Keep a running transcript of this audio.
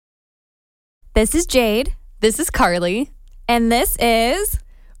This is Jade. This is Carly. And this is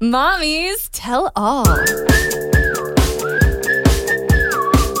Mommy's Tell All.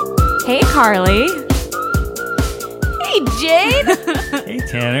 Hey, Carly. Hey, Jade. Hey,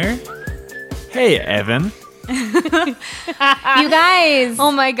 Tanner. Hey, Evan. You guys.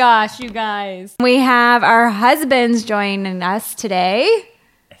 Oh my gosh, you guys. We have our husbands joining us today.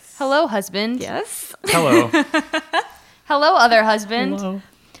 Hello, husband. Yes. Hello. Hello, other husband. Hello.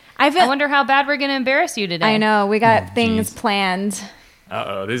 I wonder how bad we're going to embarrass you today. I know. We got things planned.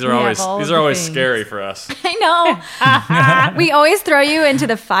 Uh-oh, these We are have always all these the are always things. scary for us. I know. We always throw you into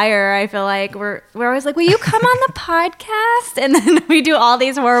the fire. I feel like we're always like, will you come on the podcast? And then we do all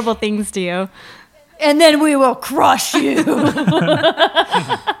these horrible things to you. And then we will crush you.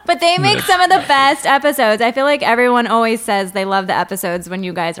 But they make some of the best episodes. I feel like everyone always says they love the episodes when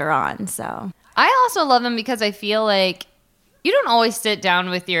you guys are on. So I also love them because I feel like you don't always sit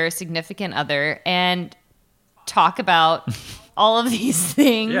down with your significant other and talk about all of these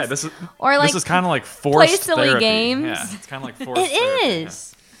things. Yeah, this is kind of like forced play silly therapy. games. Yeah, it's kind of like forced It therapy.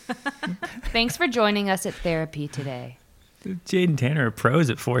 is. Thanks for joining us at therapy today. Jade and Tanner are pros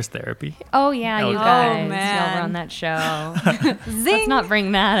at force therapy. Oh, yeah, you Oh, guys. man. Y'all were on that show. zing. Let's not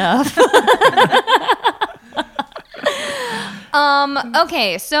bring that up.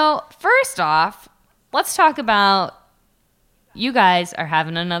 Okay, so first off, let's talk about you guys are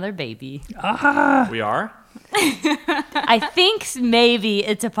having another baby. Yeah. We are. I think maybe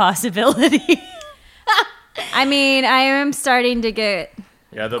it's a possibility. I mean, I am starting to get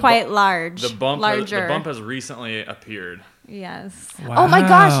Yeah, the quite large. the bump larger. the bump has recently appeared. Yes. Oh my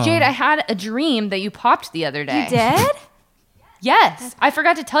gosh, Jade, I had a dream that you popped the other day. You did? Yes. I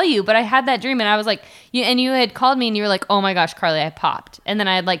forgot to tell you, but I had that dream and I was like, you had called me and you were like, oh my gosh, Carly, I popped. And then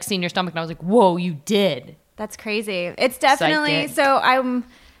I had like seen your stomach and I was like, whoa, you did. That's crazy. It's definitely Psychic. so.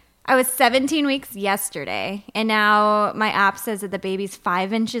 I was 17 weeks yesterday, and now my app says that the baby's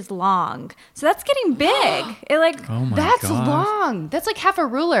 5 inches long. So that's getting big. It like Oh my That's gosh. long. That's like half a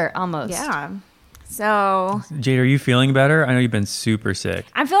ruler almost. yeah. So Jade, are you feeling better? I know you've been super sick.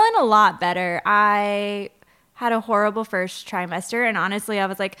 I'm feeling a lot better. I had a horrible first trimester, and honestly, I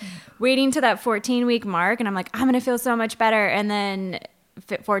was like waiting to that 14-week mark, and I'm like, I'm gonna feel so much better. And then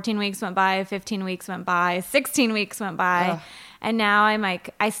 14 weeks went by, 15 weeks went by, 16 weeks went by. Ugh. And now I'm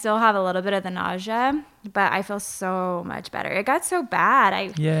like, I still have a little bit of the nausea, but I feel so much better. It got so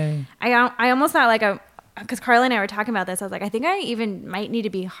bad. Yay. I almost thought like because Carly and I were talking about this. I was like, I think I even might need to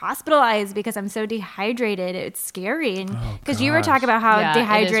be hospitalized because I'm so dehydrated. It's scary. And because you were gosh. talking about how Yeah, it is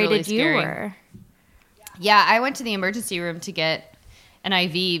dehydrated really you scary. were. Yeah, I went to the emergency room to get an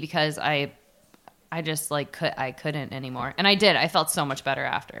IV because I just like I couldn't anymore. And I did. I felt so much better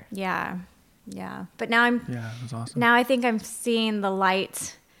after. Yeah. Yeah. But now Yeah, it was awesome. now I think I'm seeing the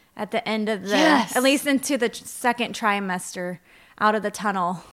light at the end of the, Yes. at least into the second trimester out of the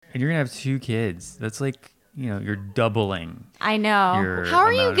tunnel. And you're going to have 2 kids. That's like, you're doubling I know. your How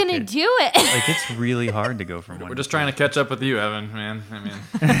are you amount of going to kids. do it? Like, it's really hard to go from one. We're just trying to catch up with you, Evan, man. I mean,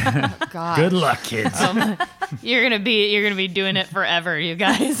 God. Good luck, kids. You're gonna be doing it forever, you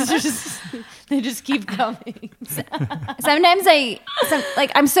guys. They just keep coming. Sometimes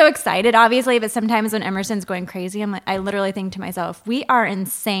I'm so excited, obviously, but sometimes when Emerson's going crazy, I literally think to myself, we are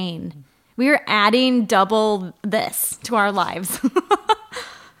insane. We are adding double this to our lives.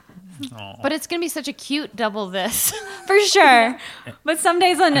 But it's gonna be such a cute double this. For sure. But some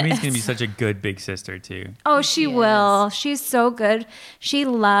days when Emmy's going to be such a good big sister, too. oh, she She will. She's so good. She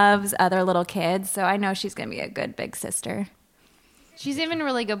loves other little kids, so I know she's going to be a good big sister. She's even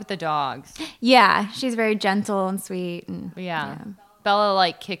really good with the dogs. Yeah, she's very gentle and sweet. And Yeah. Bella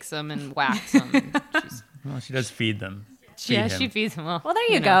like kicks them and whacks them. Well, she does feed them. She feeds them. Well,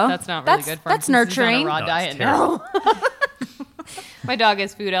 there you know, go. That's not really good for him That's since he's on a nurturing. raw No, diet it's now. My dog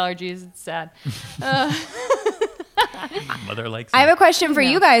has food allergies. It's sad. Mother likes I have them. a question for Yeah.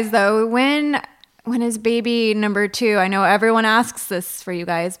 you guys though. When is baby number 2? I know everyone asks this for you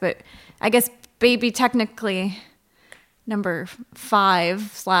guys, but I guess baby technically number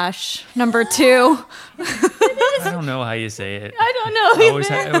 5/number 2. I don't know how you say it. I don't know.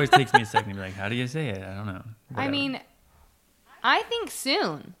 It always takes me a second to be like, how do you say it? I don't know. I Whatever. mean, I think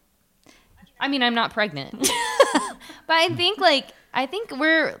soon. I mean, I'm not pregnant. But I think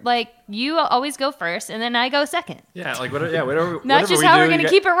we're like, you always go first and then I go second. yeah, like whatever. That's whatever just we how do, we're gonna you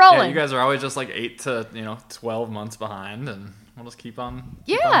keep it Yeah, rolling. you guys are always just like 8 to 12 months behind, and we'll just keep on.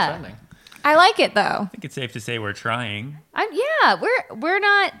 Keep on Yeah. sending. I like it though. I think it's safe to say we're trying. We're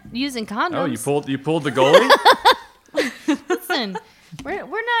not using condoms. Oh, you pulled the goalie. Listen, we're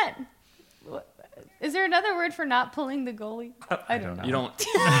not. Is there another word for not pulling the goalie? I don't know. You don't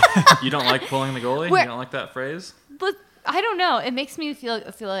you don't like pulling the goalie? Where- You don't like that phrase? But I don't know. It makes me feel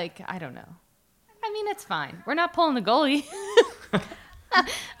like I don't know. I mean, it's fine. We're not pulling the goalie.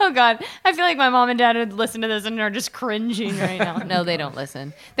 Oh God, I feel like my mom and dad would listen to this and are just cringing right now. No, they don't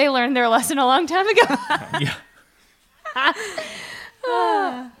listen. They learned their lesson a long time ago. Yeah.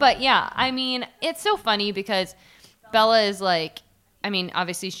 But yeah, I mean, it's so funny because Bella is like, I mean,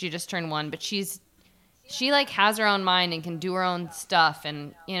 obviously she just turned 1, but she like has her own mind and can do her own stuff,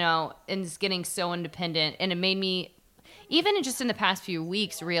 and you know, and is getting so independent. And it made me, even just in the past few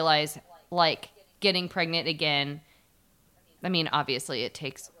weeks, realize like getting pregnant again. I mean, obviously it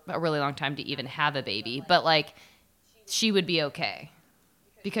takes a really long time to even have a baby, but like she would be okay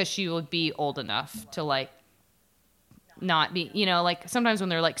because she would be old enough to like not be, you know, like sometimes when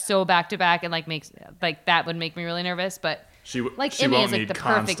they're like so back to back and like makes like that would make me really nervous, but like she Emmy won't is like need the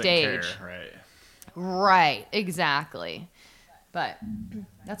perfect constant age. care, right? Right, exactly. But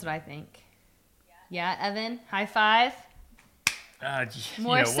that's what I think. Yeah, Evan, high five.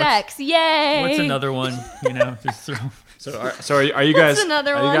 More sex, yay! What's another one? You know, just throw. So are you guys?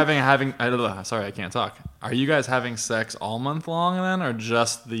 another are one? you having? Sorry, I can't talk. Are you guys having sex all month long then, or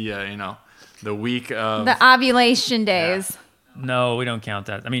just the the week of The ovulation days. No, we don't count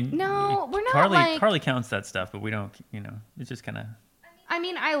that. I mean, No, we're not Carly counts that stuff, but we don't. You know, it's just kind of. I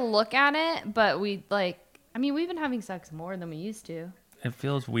mean, I look at it, but we like. I mean, we've been having sex more than we used to. It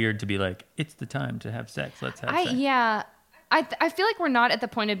feels weird to be like, it's the time to have sex. Let's have sex. Yeah. I feel like we're not at the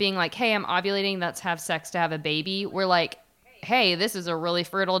point of being like, hey, I'm ovulating, let's have sex to have a baby. We're like, hey, this is a really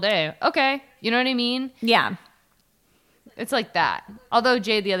fertile day. Okay. You know what I mean? Yeah. It's like that. Although,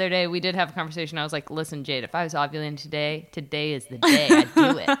 Jade, the other day, we did have a conversation. I was like, listen, Jade, if I was ovulating today is the day. I'd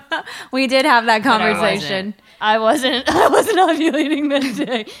do it. We did have that But conversation. I wasn't ovulating that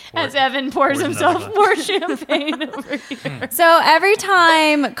day. As Evan pours pours himself another more champagne over here. So every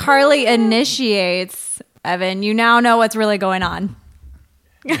time Carly initiates, Evan, you now know what's really going on.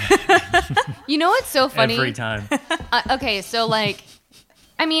 You know what's so funny? Every time. Okay, so like,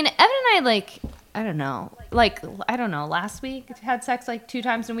 I mean, Evan and I like, I don't know, last week had sex like 2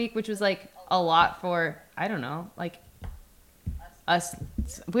 times a week, which was like a lot for, I don't know, like us.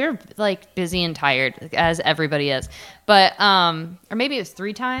 We're like busy and tired as everybody is, but or maybe it was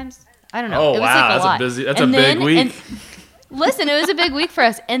 3 times. I don't know. Oh It was wow, like a lot. that's And a big then- week. and- listen, it was a big week for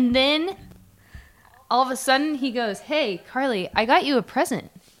us, and then all of a sudden he goes, "Hey, Carly, I got you a present."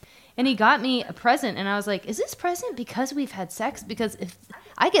 And he got me a present, and I was like, "Is this present because we've had sex? Because if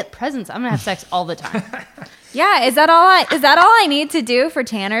I get presents, I'm gonna have sex all the time." Yeah, is that all I need to do for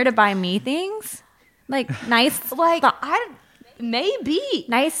Tanner to buy me things? Like nice, Like, maybe.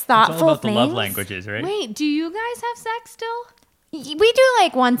 nice, It's thoughtful all about the things. love languages, right? Wait, do you guys have sex still? We do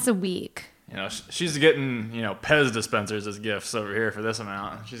like once a week. You know, she's getting Pez dispensers as gifts over here for this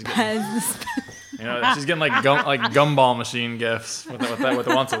amount. She's getting she's getting like gumball machine gifts with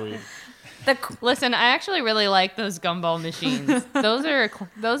the once a week. Listen, I actually really like those gumball machines. Those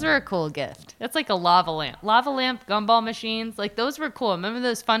are a cool gift. That's like a lava lamp gumball machines. Like those were cool. Remember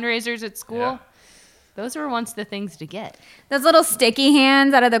those fundraisers at school? Yeah. Those were once the things to get. Those little sticky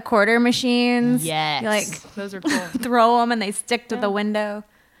hands out of the quarter machines. Yes, You like those are cool. throw them and they stick to the window.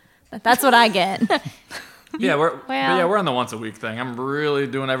 That's what I get. Yeah, we're on the once a week thing. I'm really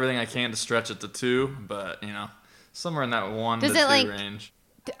doing everything I can to stretch it to 2, but somewhere in that 1 Does to it, 2 like- range.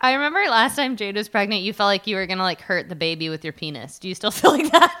 I remember last time Jade was pregnant, you felt like you were gonna like hurt the baby with your penis. Do you still feel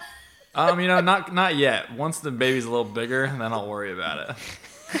like that? Not yet. Once the baby's a little bigger, then I'll worry about it.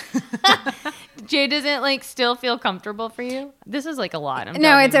 Jade doesn't like still feel comfortable for you. This is like a lot. I'm No,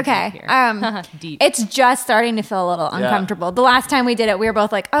 diving it's okay. deep here. Deep. It's just starting to feel a little uncomfortable. The last time we did it, we were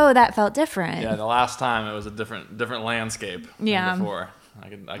both like, "Oh, that felt different." Yeah, the last time it was a different landscape Yeah. than before.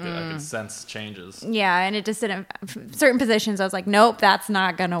 I could sense changes. Yeah, and it just didn't. Certain positions, I was like, "Nope, that's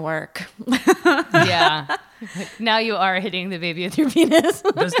not gonna work." Yeah. Now you are hitting the baby with your penis.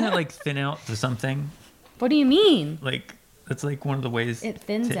 Doesn't it like thin out to something? What do you mean? Like that's like one of the ways It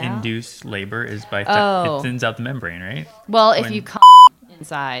thins to out? induce labor is by Oh. it thins out the membrane, right? Well, if When- you come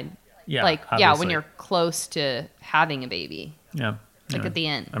inside, Yeah, when obviously. you're close to having a baby, Yeah. like Yeah. at the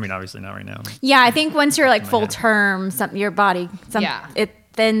end. I mean, obviously not right now. Yeah, I think once you're like my full head. term, your body, Yeah. it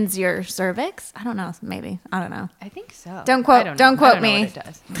thins your cervix. I don't know, maybe I don't know. I think so. Don't quote- I know. don't I quote don't know me. what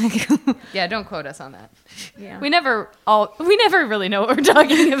it does. Yeah, don't quote us on that. Yeah. We never really know what we're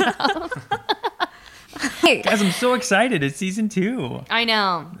talking about. Guys, I'm so excited. It's season 2. I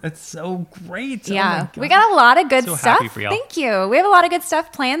know. It's so great. Oh my Yeah, God. we got a lot of good So stuff. happy for y'all. Thank you. We have a lot of good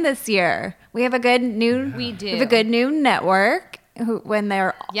stuff planned this year. We have a good new. We do. We have a good new network when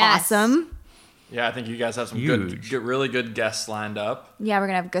they're Yes. awesome. Yeah, I think you guys have some Huge. really good guests lined up. Yeah, we're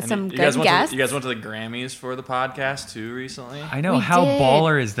gonna have And some you good guys guests. You guys went to the Grammys for the podcast too recently. I know. We How did.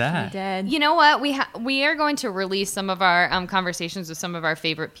 baller is We that? did. You know what? We are going to release some of our conversations with some of our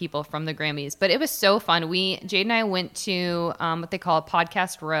favorite people from the Grammys, but it was so fun. Jade and I went to what they call a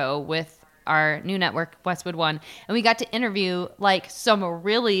podcast row with our new network, Westwood One, and we got to interview like some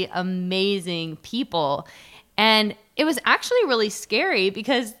really amazing people, and it was actually really scary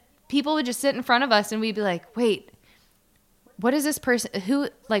because people would just sit in front of us and we'd be like, wait, what is this person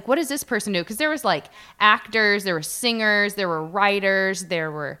what does this person do? Because there was like actors, there were singers, there were writers, there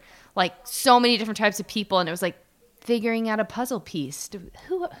were like so many different types of people, and it was like figuring out a puzzle piece.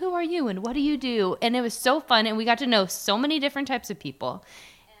 Who are you and what do you do? And it was so fun, and we got to know so many different types of people,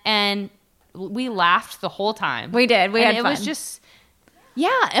 and we laughed the whole time. We did. We and had it fun. was just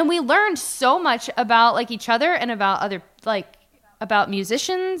and we learned so much about like each other and about other about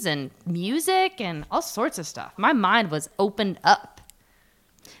musicians and music and all sorts of stuff. My mind was opened up.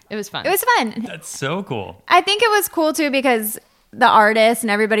 It was fun. It was fun. That's so cool. I think it was cool too because the artists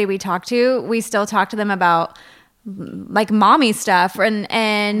and everybody we talked to, we still talk to them about like mommy stuff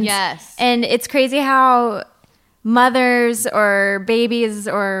and Yes. And it's crazy how mothers or babies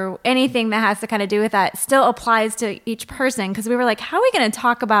or anything that has to kind of do with that still applies to each person, because we were like, how are we going to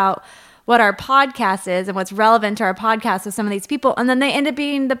talk about what our podcast is and what's relevant to our podcast with some of these people, and then they end up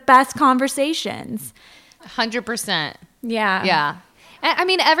being the best conversations. 100%. Yeah. Yeah. I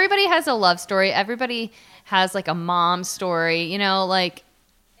mean, everybody has a love story. Everybody has like a mom story, you know, like,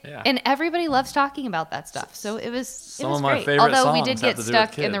 Yeah. and everybody loves talking about that stuff. So it was Some of my great. favorite Although we songs did have get to do with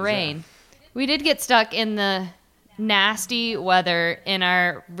stuck in the kids, rain. We did get stuck in the nasty weather in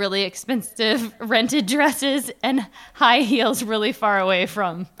our really expensive rented dresses and high heels really far away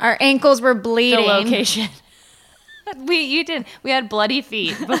from Our ankles were the bleeding. location. We had bloody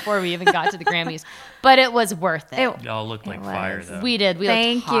feet before we even got to the Grammys, but it was worth it. Y'all looked like It fire was. though. We did. We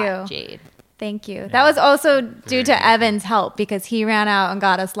Thank looked hot, you. Jade. Thank you. That was also due Very to good. Evan's help because he ran out and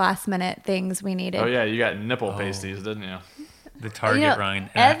got us last minute things we needed. Oh yeah, you got nipple pasties, didn't you? The Target You know, run.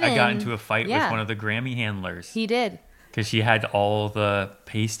 And I got Evan- into a fight yeah. with one of the Grammy handlers He did. because she had all the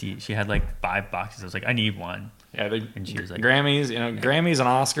pasty. She had like 5 boxes. I was like, I need one. Yeah, the And she was like- Grammys, Grammys and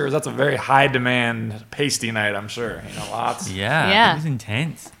Oscars. That's a very high demand pasty night, I'm sure. Lots. Yeah, Yeah. it was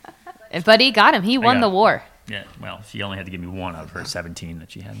intense. But he got him. He won got the it. war. Yeah, well, she only had to give me one out of her 17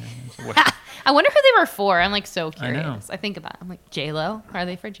 that she had. I wonder who they were for. I'm like so I know. curious. I think about it. I'm like, J-Lo? Are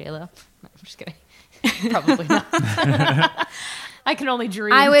they for J-Lo? No, I'm just kidding. Probably not. I can only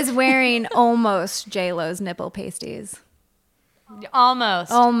dream. I was wearing almost J-Lo's nipple pasties.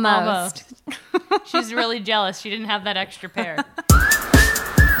 Almost. Almost. She's really jealous. She didn't have that extra pair.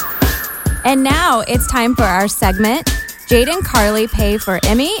 And now it's time for our segment, Jade and Carly pay for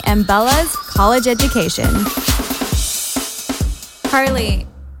Emmy and Bella's college education. Carly,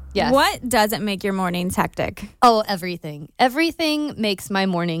 Yes. what doesn't make your mornings hectic? Oh, everything. Everything makes my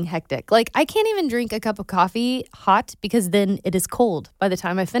morning hectic. Like, I can't even drink a cup of coffee hot because then it is cold by the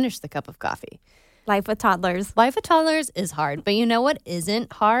time I finish the cup of coffee. Life with toddlers. Life with toddlers is hard, but you know what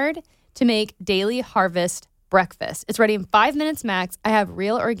isn't hard? To make Daily Harvest breakfast. It's ready in 5 minutes max. I have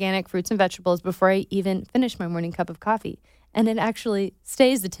real organic fruits and vegetables before I even finish my morning cup of coffee. And it actually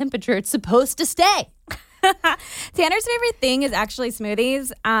stays the temperature it's supposed to stay. Tanner's favorite thing is actually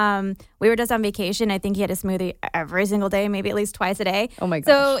smoothies. We were just on vacation. I think he had a smoothie every single day, maybe at least twice a day. Oh my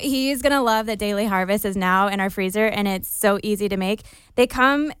So gosh. he's going to love that Daily Harvest is now in our freezer, and it's so easy to make. They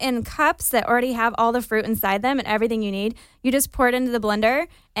come in cups that already have all the fruit inside them and everything you need. You just pour it into the blender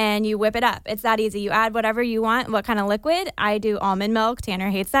and you whip it up. It's that easy. You add whatever you want, what kind of liquid. I do almond milk.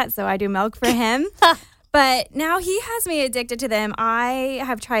 Tanner hates that, so I do milk for him. But now he has me addicted to them. I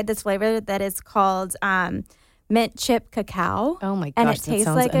have tried this flavor that is called mint chip cacao. Oh my And gosh, it that tastes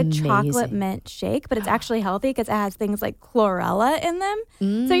sounds like a chocolate amazing. mint shake, but it's actually healthy because it has things like chlorella in them.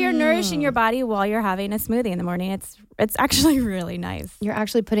 So you're nourishing your body while you're having a smoothie in the morning. It's actually really nice. You're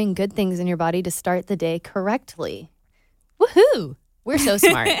actually putting good things in your body to start the day correctly. Woohoo! We're so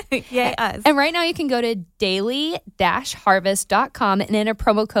smart. Yay, us. And right now you can go to daily-harvest.com and enter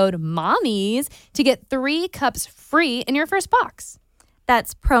promo code MOMMIES to get 3 cups free in your first box.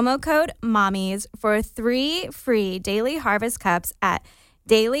 That's promo code MOMMIES for 3 free Daily Harvest cups at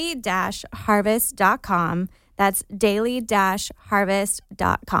daily-harvest.com. That's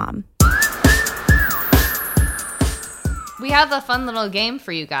daily-harvest.com. We have a fun little game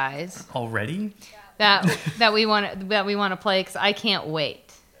for you guys Already? that we want to play because I can't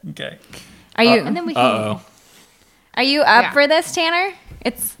wait. Okay. Are you And then we can. Uh-oh. are you up Yeah. for this, Tanner?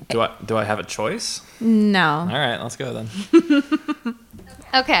 It's Do I have a choice? no. All right, let's go then.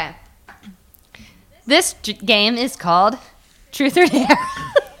 Okay. This game is called Truth or Dare.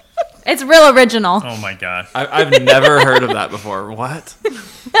 It's real original. Oh my gosh. I've never heard of that before. What?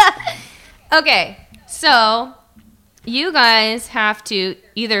 Okay, so you guys have to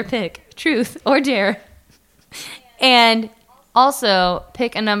either pick Truth or Dare, and also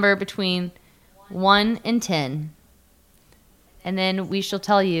pick a number between 1 and 10. And then we shall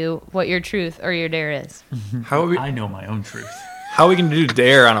tell you what your truth or your dare is. How are we? I know my own truth. How are we gonna do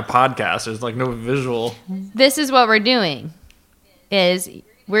dare on a podcast? There's like no visual. This is what we're doing. Is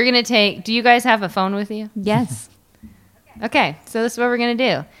we're gonna take. Do you guys have a phone with you? Yes. Okay, so this is what we're gonna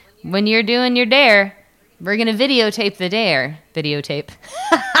do. When you're doing your dare, we're gonna videotape the dare. Videotape.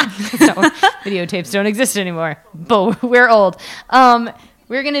 No, videotapes don't exist anymore. But we're old.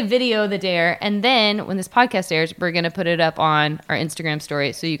 We're gonna video the dare, and then when this podcast airs, we're gonna put it up on our Instagram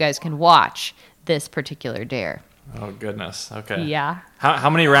story so you guys can watch this particular dare. Oh goodness. Okay. Yeah. How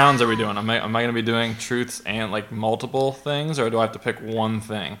many rounds are we doing? Am I gonna be doing truths and like multiple things, or do I have to pick one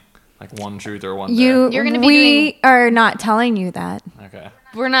thing, like one truth or one dare? You're gonna be we are not telling you that. Okay.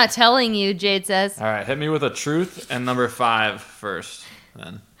 We're not telling you, Jade says. All right. Hit me with a truth and number 5 first.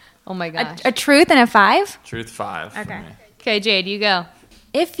 Then Oh my gosh. A truth and a 5? truth 5. Okay. For me. Okay, Jade, you go.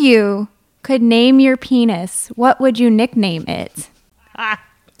 If you could name your penis, what would you nickname it?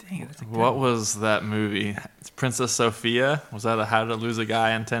 What was that movie? It's Princess Sophia. Was that a How to Lose a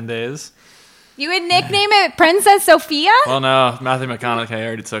Guy in 10 Days? You would nickname it Princess Sophia? Well, no, Matthew McConaughey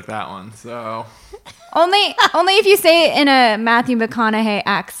already took that one. So Only if you say it in a Matthew McConaughey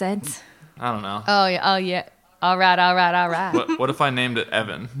accent. I don't know. Oh yeah. Oh yeah. All right. What if I named it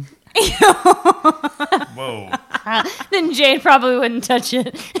Evan? Whoa. Then Jade probably wouldn't touch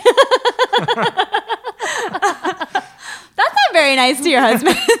it. That's not very nice to your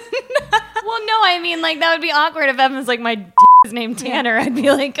husband. Well, no, I mean, like, that would be awkward if Evan's like, my is named Tanner. I'd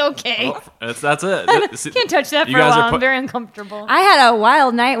be like, okay. Well, that's it. Can't touch that You for a guys are while. pu- I'm very uncomfortable. I had a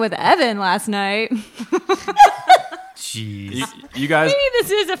wild night with Evan last night. Jeez. You guys, Maybe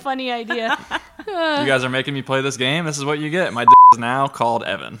this is a funny idea. you guys are making me play this game. This is what you get. My is now called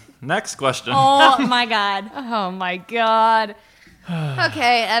Evan. Next question. Oh my god. Oh, my God.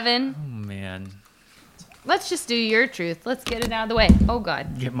 Okay, Evan. Oh man. Let's just do your truth. Let's get it out of the way. Oh,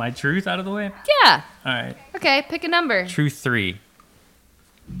 God. Get my truth out of the way. Yeah. All right. Okay, pick a number. Truth 3.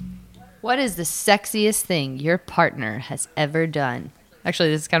 What is the sexiest thing your partner has ever done? Actually,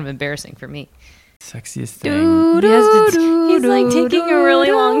 this is kind of embarrassing for me. Sexiest thing. He's like taking a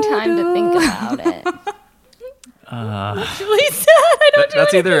really long time to think about it. Really sad. I don't do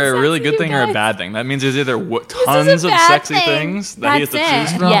That's either anything a really sexy, good thing you or a guys. bad thing. That means there's either is tons a of bad sexy thing. things that he has to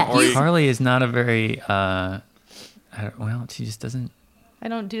That's choose it. from, Yes. or Carly is not a very. Well, she just doesn't. I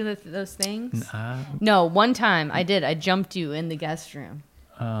don't do those things. Uh, No, one time I did. I jumped you in the guest room.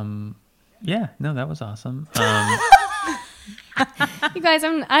 yeah. No, that was awesome. You guys,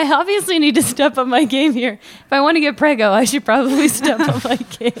 I obviously need to step up my game here. If I want to get prego, I should probably step up my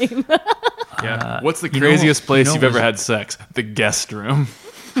game. yeah. What's the you know- craziest place you know you've ever was- had sex? The guest room.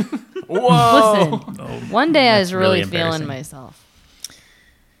 Whoa. Listen, one day I was that's really really feeling embarrassing. myself.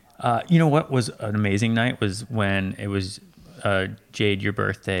 You know what was an amazing night was when it was Jade, your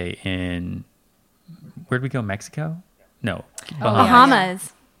birthday in. Where'd we go? Mexico? No, Bahamas.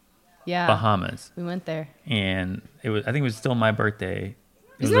 Bahamas. Yeah, Bahamas. we went there. And it was. I think it was still my birthday.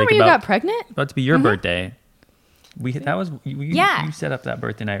 It Isn't was that where you got pregnant? about to be your birthday. That was Yeah. You set up that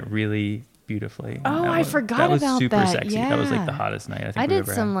birthday night really beautifully. Oh, That I was- forgot that was about super that. sexy. That was like the Yeah. hottest night I think I we've did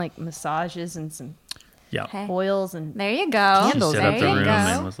ever some had. like massages and some Yeah. Okay. oils and. There you go. She Candles, set up there the you room go.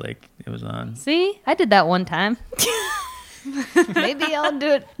 and was like, it was on. See, I did that one time. Maybe I'll do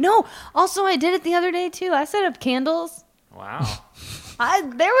it. No, also I did it the other day too. I set up candles. Wow.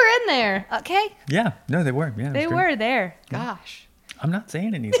 They were in there. Okay, Yeah. No, they were. Yeah, it they was great. were there. Gosh. I'm not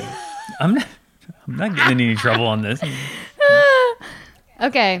saying anything. I'm not getting in any trouble on this.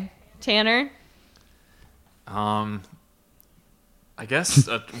 Okay, Tanner. I guess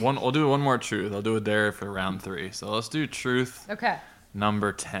I'll do one more truth. I'll do a dare for round 3. So let's do truth Okay.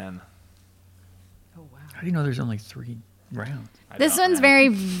 number 10. How do you know there's only 3 rounds? I This don't one's know. very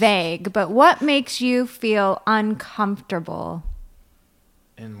vague, but what makes you feel uncomfortable?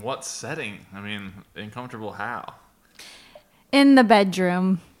 In what setting? I mean, uncomfortable how? In the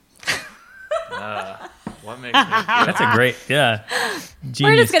bedroom. What makes me feel That's a great, yeah.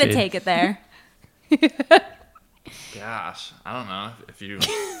 We're just going to kid. take it there. Gosh, I don't know if you.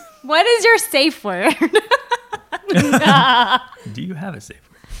 What is your safe word? Do you have a safe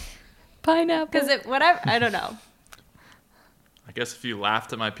word? Pineapple. Because whatever, I don't know. I guess if you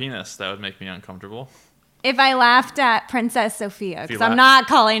laughed at my penis, that would make me uncomfortable. If I laughed at Princess Sophia, you because I'm laugh- not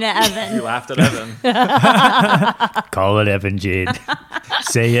calling it Evan. You laughed at Evan. Call it Evan, Jade.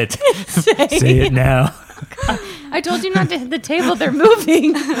 Say it. Say it now. I told you not to hit the table. They're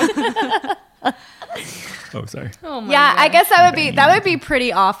moving. Oh, sorry. Oh my Yeah, God. I guess that would be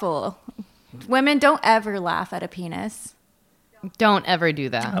pretty awful. Women, don't ever laugh at a penis. Don't ever do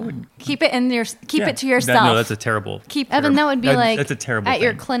that. I would. Keep it it to That, yourself. no, that's a terrible. Keep Evan, that would be like that's a terrible at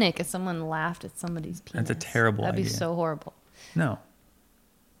your thing. clinic if someone laughed at somebody's penis. That's a terrible That'd be idea. so horrible. No.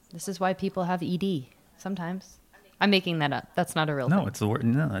 This is why people have ED sometimes. I'm making that up. That's not a real No, thing. it's the word.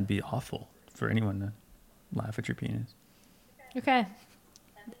 No, that'd be awful for anyone to laugh at your penis. Okay.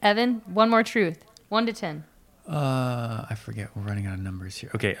 Evan, one more truth. 1 to 10. I forget. We're running out of numbers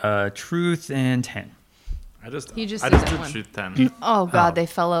here. Okay. Truth and 10. I just He just I said just that did one. shoot 10. Oh God, Oh. they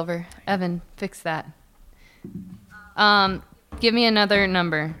fell over. Evan, fix that. Give me another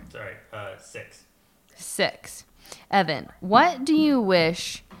number. Sorry. 6. 6. Evan, what do you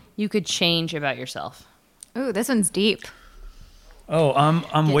wish you could change about yourself? Ooh, this one's deep. Oh,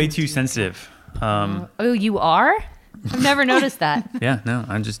 I'm way too sensitive. Oh, you are? I've never noticed that. Yeah. No,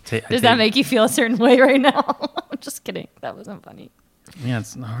 I'm just. Does that make you feel a certain way right now? I'm just kidding. That wasn't funny. Yeah,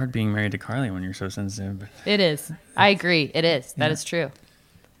 it's hard being married to Carly when you're so sensitive. But It is. I agree. It is. That is true.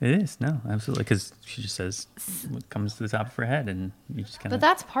 it is. No, absolutely. Because she just says what comes to the top of her head, and you just kind But of.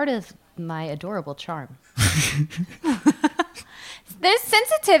 that's part of my adorable charm. This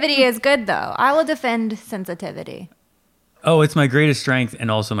sensitivity is good, though. I will defend sensitivity. Oh, it's my greatest strength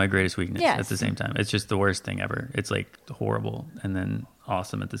and also my greatest weakness Yes. at the same time. It's just the worst thing ever. It's like horrible and then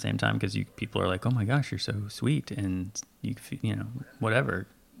awesome at the same time because people are like, "Oh my gosh, you're so sweet," and you know whatever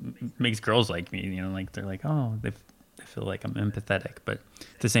makes girls like me. You know, like they're like, "Oh, they feel like I'm empathetic," but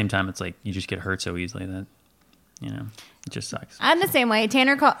at the same time, it's like you just get hurt so easily that you know it just sucks. I'm the same way.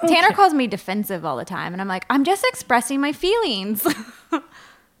 Tanner calls me defensive all the time, and I'm like, I'm just expressing my feelings.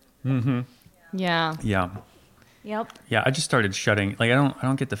 Yeah. Yeah. Yep. Yeah, I just started shutting. Like I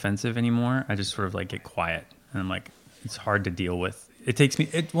don't get defensive anymore. I just sort of like get quiet, and I'm like, it's hard to deal with. It takes me.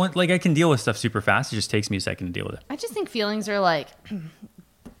 Like I can deal with stuff super fast. It just takes me a second to deal with it. I just think feelings are like,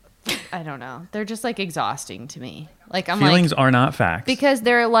 I don't know. They're just like exhausting to me. Like I'm Feelings like, are not facts. because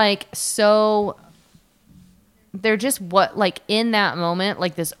they're like so, they're just what, like in that moment,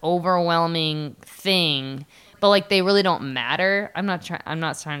 like this overwhelming thing, but like they really don't matter. I'm not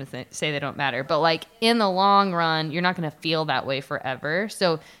trying to say they don't matter, but like in the long run, you're not going to feel that way forever.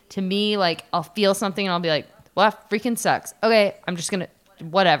 So to me, like I'll feel something and I'll be like, well, that freaking sucks. Okay. I'm just going to,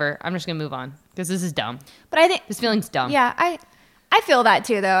 whatever. I'm just going to move on because this is dumb. But I think, This feeling's dumb. yeah, I feel that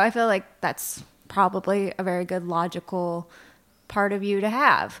too, though. I feel like that's probably a very good logical part of you to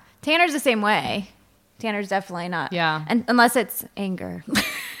have. Tanner's the same way. Tanner's definitely not. Yeah. And unless it's anger.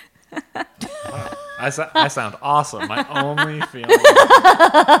 I sound awesome. My only feeling.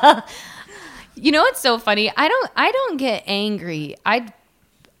 You know what's so funny? I don't get angry.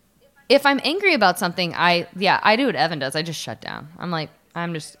 If I'm angry about something, I do what Evan does. I just shut down.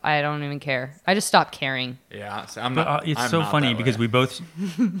 I don't even care. I just stop caring. Yeah, so I'm But, not. it's I'm so not funny that because way. we both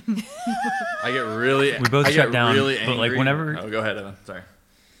I get really. we both I shut get down, Really but, angry. like, whenever- Oh, go ahead, Evan. Sorry.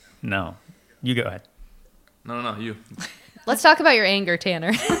 no. You go ahead. No, you. Let's talk about your anger,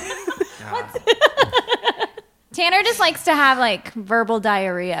 Tanner. God. Tanner just likes to have like verbal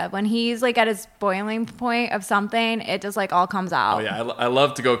diarrhea. When he's like at his boiling point of something, it just like all comes out. Oh yeah, I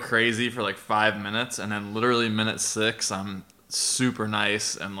love to go crazy for like 5 minutes, and then literally minute 6, I'm super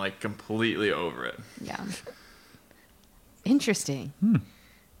nice and like completely over it. Yeah. Interesting.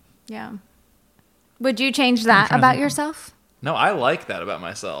 Yeah. Would you change that about yourself? No, I like that about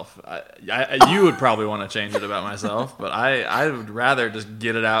myself. You would probably want to change it about myself, but I would rather just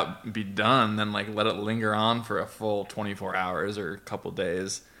get it out and be done than like let it linger on for a full 24 hours or a couple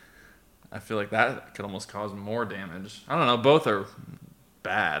days. I feel like that could almost cause more damage. I don't know. Both are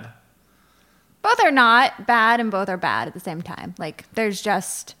bad. Both are not bad and both are bad at the same time. Like there's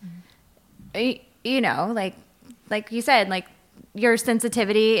just, you know, like you said, like your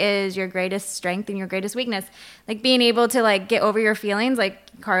sensitivity is your greatest strength and your greatest weakness. Like being able to like get over your feelings, like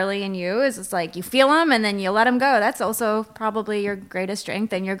Carly and you, is just like you feel them and then you let them go. That's also probably your greatest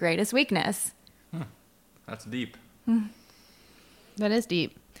strength and your greatest weakness. That's deep. That is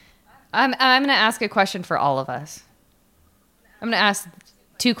deep. I'm going to ask a question for all of us. I'm going to ask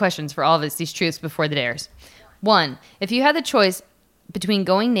 2 questions for all of us, these truths before the dares. 1, if you had the choice between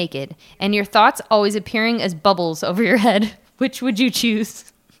going naked and your thoughts always appearing as bubbles over your head, which would you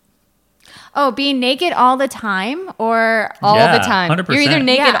choose? Oh, being naked all the time or All Yeah, the time. 100%. You're either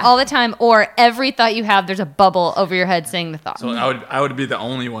naked Yeah. all the time or every thought you have, there's a bubble over your head saying the thought. So I would be the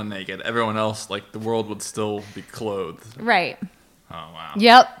only one naked. Everyone else, like the world would still be clothed. right. Oh wow.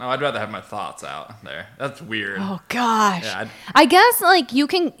 Yep. No, I'd rather have my thoughts out there. That's weird. Oh gosh. Yeah, I guess like you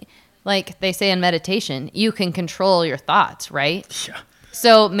can, like they say in meditation, you can control your thoughts, right? Yeah.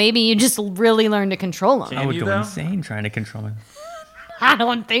 So maybe you just really learn to control them. I Can would you, go though? insane trying to control it. I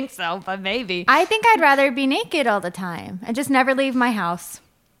don't think so, but maybe. I think I'd rather be naked all the time and just never leave my house.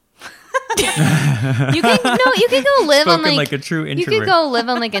 You can you can go live on Spoken like like a true you could introvert. go live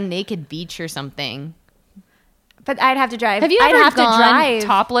on like a naked beach or something. But I'd have to drive. Have you I'd ever have gone to drive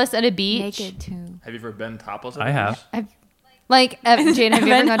topless at a beach? naked too. Have you ever been topless? at I the have. beach? Like, Jane, have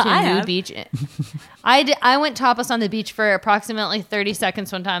you ever gone to I a nude have. beach? I went topless on the beach for approximately 30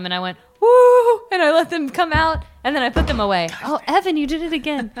 seconds one time, and I went, woo, and I let them come out, and then I put them away. Oh, Evan, you did it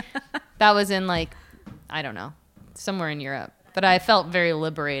again. That was in, like, I don't know, somewhere in Europe. But I felt very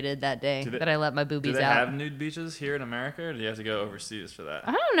liberated that day Do they- that I let my Do boobies they out. have nude beaches here in America, or do you have to go overseas for that?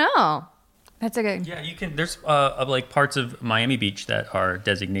 I don't know. That's a good. Yeah, you can. There's like parts of Miami Beach that are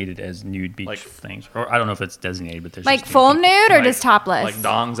designated as nude beach Like- things, or I don't know if it's designated, but there's Like just full nude nude or Like- just topless? Like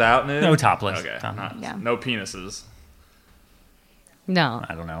dongs out nude? No, topless. Okay. Topless. Yeah. No penises. No. people.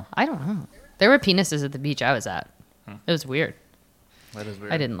 I don't know. I don't know. There were penises at the beach I was at. It was weird. That is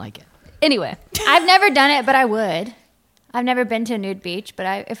weird. I didn't like it. Anyway. I've never done it, but I would. I've never been to a nude beach,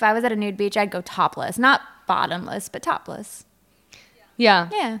 but if I was at a nude beach, I'd go topless. Not bottomless, but topless. Yeah.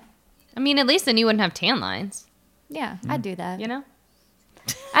 Yeah. I mean, at least then you wouldn't have tan lines, Yeah, I'd do that. you know?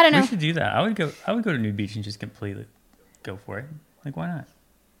 I don't We know. should do that. I would go to nude beach and just completely go for it. Like, why not?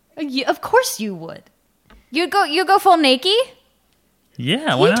 Yeah, of course you would. You go full naked?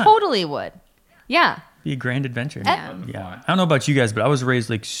 Yeah, why You not? totally would. Yeah. Be a grand adventure. Yeah. Yeah. I don't know about you guys, but I was raised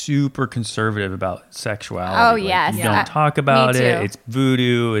like super conservative about sexuality. Oh, Like, yes. you Yeah. don't talk about Me it. too. It's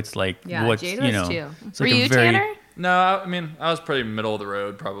voodoo. It's like Yeah, what's Jade you was know. too. It's Were like you, a very Tanner? No, I mean, I was pretty middle of the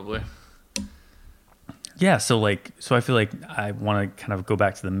road, probably. yeah. So I feel like I want to kind of go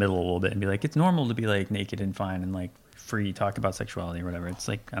back to the middle a little bit and be like, it's normal to be like naked and fine and like free talk about sexuality or whatever. It's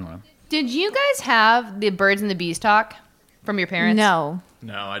like I don't know. Did you guys have the birds and the bees talk from your parents? No.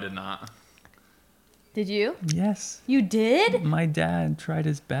 No, I did not. Did you? Yes, You did? my dad tried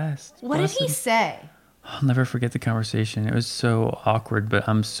his best. What did Bless he him. say? I'll never forget the conversation. It was so awkward, but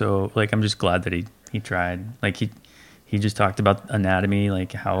I'm just glad that he tried. Like he just talked about anatomy,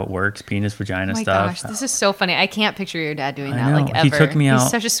 like how it works, penis, vagina Oh my stuff. gosh, this is so funny. I can't picture your dad doing I that, know. like, ever. He took me out. He's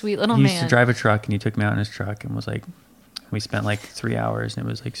such a sweet little he man. used to drive a truck, and he took me out in his truck and was like, we spent like 3 hours, and it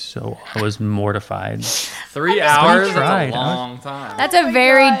was like I was mortified. 3 hours? He tried. That's a long time. That's a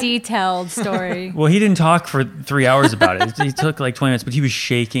very detailed story. Well, he didn't talk for 3 hours about it. He took like 20 minutes, but he was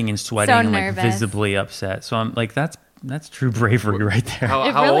shaking and sweating So and like nervous. visibly upset. So I'm like, that's true bravery right there. How,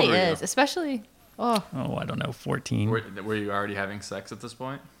 It how really old were is, especially. Oh, Oh, I don't know, 14. Were you already having sex at this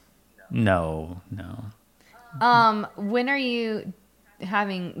point? No. when are you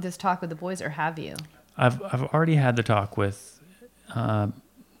having this talk with the boys, or have you? I've already had the talk with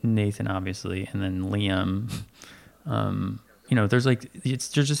Nathan, obviously, and then Liam. There's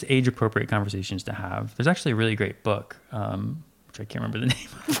just age appropriate conversations to have. There's actually a really great book, which I can't remember the name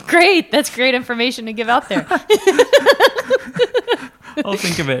of. Great, that's great information to give out there. I'll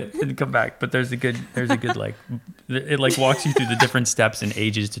think of it and come back. But there's a good like it like walks you through the different steps and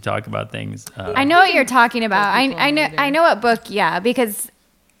ages to talk about things. I know what you're talking about. people I know what book, yeah, because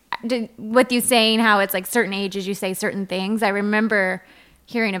with you saying how it's like certain ages you say certain things, I remember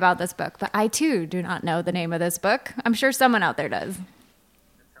hearing about this book, but I too do not know the name of this book. I'm sure someone out there does.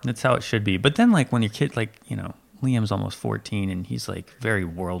 That's how it should be. But then like when your kid Liam's almost 14 and he's like very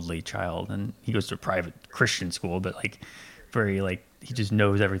worldly child, and he goes to a private Christian school, but like very like he just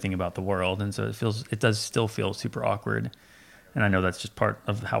knows everything about the world, and so it does still feel super awkward. And I know that's just part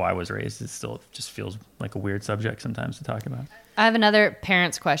of how I was raised. It still just feels like a weird subject sometimes to talk about. I have another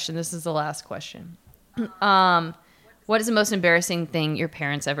parents question. This is the last question. What is the most embarrassing thing your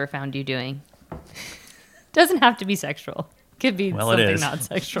parents ever found you doing? Doesn't have to be sexual. Could be Well, it something is. not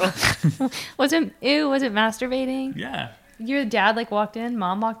sexual. Was it masturbating? Yeah. Your dad like walked in,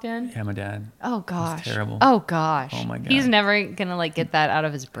 mom walked in? Yeah, my dad. Oh gosh. terrible. Oh gosh. Oh, my God. He's never gonna like get that out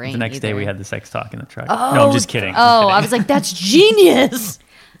of his brain. The next day either. we had the sex talk in the truck. Oh, No, I'm just kidding. Oh, I was like, that's genius.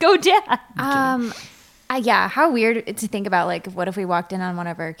 Go dad. Yeah, how weird to think about, like, what if we walked in on one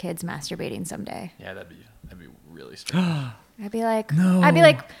of our kids masturbating someday? Yeah, that'd be really strange. I'd be like, No. I'd be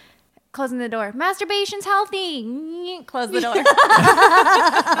like, closing the door. Masturbation's healthy. Close the door.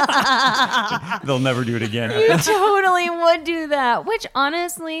 They'll never do it again. You totally would do that. Which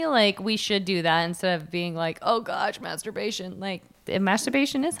honestly, like, we should do that instead of being like, oh gosh, masturbation. Like,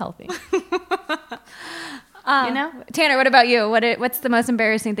 masturbation is healthy. You know? Tanner, what about you? What's the most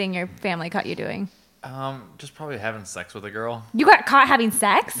embarrassing thing your family caught you doing? Just probably having sex with a girl. You got caught having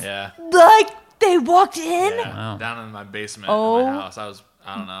sex? Yeah. Like they walked in? Yeah. Wow. Down in my basement Oh. in my house.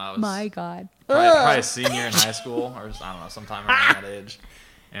 I don't know. I was My God. probably a senior in high school, or I don't know, sometime around that age.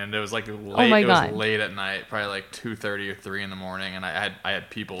 And it was like late. my It God. was late at night, probably like 2:30 or 3 in the morning, and I had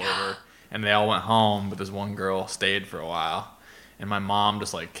people over, and they all went home, but this one girl stayed for a while. And my mom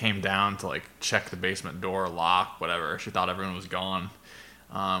just like came down to like check the basement door, lock, whatever. She thought everyone was gone.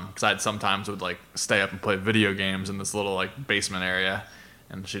 Because I sometimes would like stay up and play video games in this little like basement area,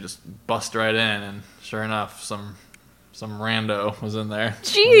 and she just bust right in, and sure enough, some rando was in there.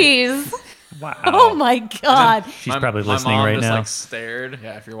 Jeez. Wow. Oh my God. She's probably listening my mom right just, now. like stared.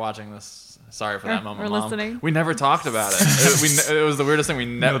 Yeah, if you're watching this, sorry for that moment, we're Mom. listening. We never talked about it. It was the weirdest thing. We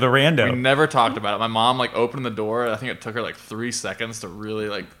never the rando. We never talked about it. My mom like opened the door. I think it took her like 3 seconds to really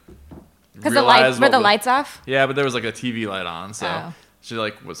like Because realize were what the was- lights off? Yeah, but there was like a TV light on, so Oh. she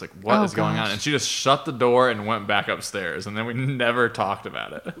like was like, "What is going on?" And she just shut the door and went back upstairs, and then we never talked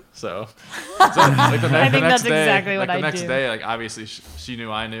about it. So like the think next that's day, exactly what like the I next do. day, like obviously she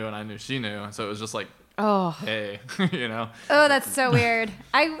knew I knew, and I knew she knew, and so it was just like, Oh, hey, you know. Oh, that's so weird.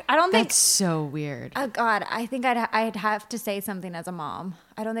 I don't think. that's so weird. Oh God, I think I'd have to say something as a mom.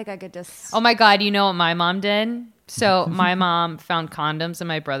 I don't think I could just. Oh my God, you know what my mom did? So my mom found condoms in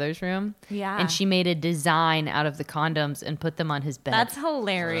my brother's room. Yeah. And she made a design out of the condoms and put them on his bed. That's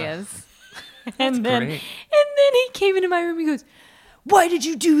hilarious. and then great. he came into my room. He goes, "Why did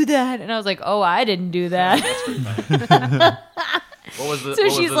you do that?" And I was like, "Oh, I didn't do that." What was the? So what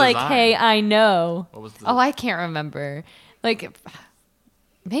was she's the like, design? "Hey, I know." What was the? Oh, I can't remember. Like,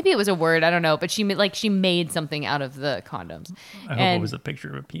 maybe it was a word. I don't know. But she made something out of the condoms. I hope it was a picture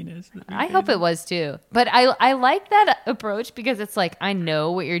of a penis. I hope it was too. But I like that approach because it's like, I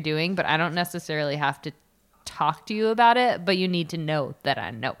know what you're doing, but I don't necessarily have to talk to you about it. But you need to know that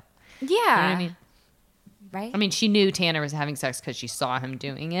I know. Yeah. You know what I mean? Right. I mean, she knew Tanner was having sex because she saw him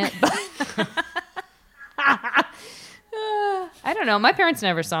doing it. But I don't know. My parents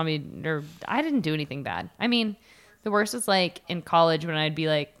never saw me, or I didn't do anything bad. I mean, the worst is like in college when I'd be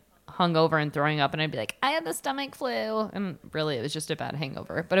like hungover and throwing up, and I'd be like, I had the stomach flu, and really it was just a bad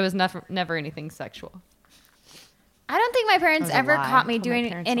hangover. But it was never anything sexual. I don't think my parents That was a ever lie. caught me Told my doing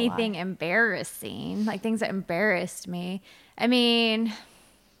parents a anything lie. embarrassing, like things that embarrassed me. I mean,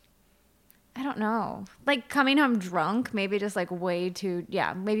 I don't know. Like coming home drunk, maybe just like way too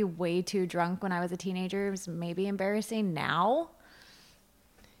drunk when I was a teenager was maybe embarrassing now.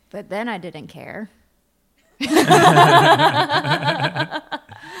 But then I didn't care.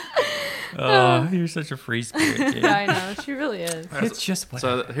 Oh, you're such a free spirit, kid. I know, she really is. It's just what.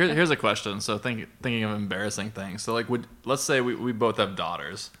 So here's a question. So thinking of embarrassing things. So like, let's say we both have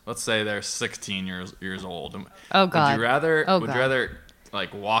daughters. Let's say they're 16 years old. Oh, God. Would you rather Oh, would God. you rather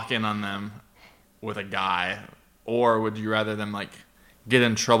like walk in on them with a guy, or would you rather them like get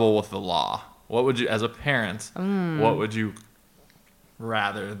in trouble with the law? What would you, as a parent, what would you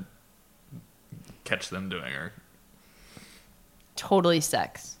rather catch them doing? Or Totally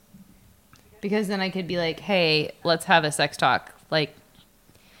sex. Because then I could be like, hey, let's have a sex talk. Like,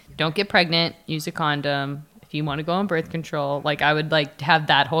 don't get pregnant, use a condom. If you want to go on birth control, like I would like to have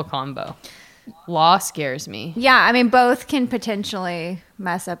that whole combo. Law scares me. Yeah, I mean, both can potentially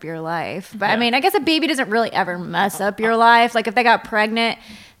mess up your life. But I Yeah. mean, I guess a baby doesn't really ever mess up your life. Like if they got pregnant,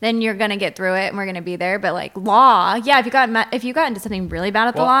 then you're gonna get through it, and we're gonna be there. But like law, yeah, if you got into something really bad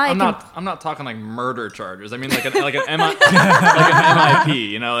with the law, I'm not talking like murder charges. I mean like an MI, like an MIP,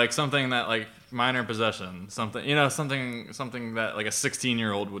 you know, like something that like minor possession, something, you know, something that like a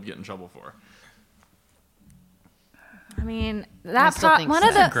 16-year-old would get in trouble for. I mean, that still think one so.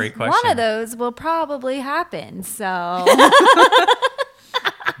 of That's a the great one question. of those will probably happen. So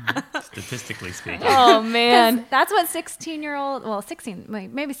Statistically speaking. Oh man. that's what 16-year-old, well, 16,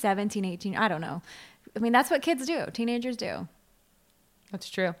 maybe 17, 18, I don't know. I mean, that's what kids do. Teenagers do. That's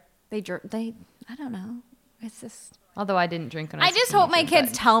true. They I don't know. It's just. Although I didn't drink when I I was just a hope my teenager,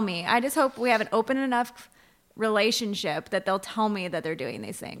 kids tell me. I just hope we have an open enough relationship that they'll tell me that they're doing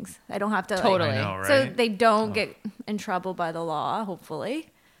these things. I don't have to like, Totally. I know, right? so they don't get in trouble by the law, hopefully.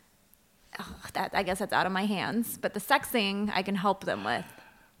 That I guess that's out of my hands. But the sex thing I can help them with.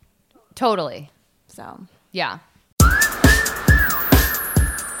 Totally. So Yeah.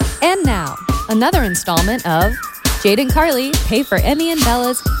 And now, another installment of Jade and Carly pay for Emmy and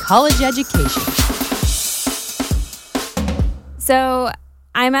Bella's college education. So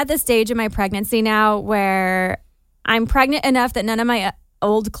I'm at the stage in my pregnancy now where I'm pregnant enough that none of my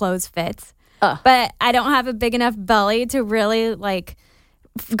old clothes fits. But I don't have a big enough belly to really like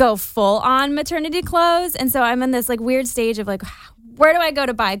go full on maternity clothes. And so I'm in this like weird stage of like, where do I go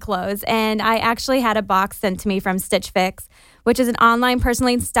to buy clothes? And I actually had a box sent to me from Stitch Fix, which is an online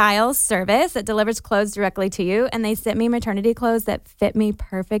personally style service that delivers clothes directly to you. And they sent me maternity clothes that fit me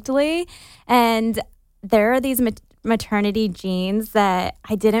perfectly. And there are these maternity jeans that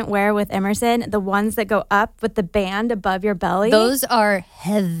I didn't wear with Emerson, the ones that go up with the band above your belly. Those are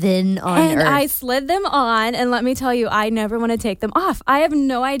heaven on and earth. I slid them on, and let me tell you, I never want to take them off. I have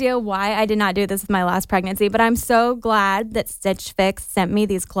no idea why I did not do this with my last pregnancy, but I'm so glad that Stitch Fix sent me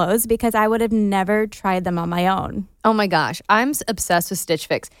these clothes because I would have never tried them on my own. Oh my gosh, I'm obsessed with Stitch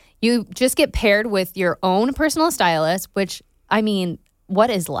Fix. You just get paired with your own personal stylist, which, I mean, what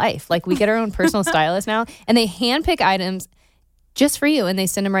is life? Like, we get our own personal stylist now, and they handpick items just for you, and they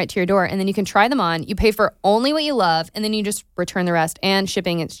send them right to your door, and then you can try them on. You pay for only what you love, and then you just return the rest. And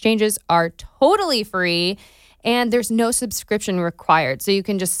shipping exchanges are totally free, and there's no subscription required. So you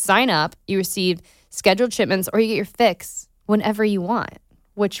can just sign up, you receive scheduled shipments, or you get your fix whenever you want,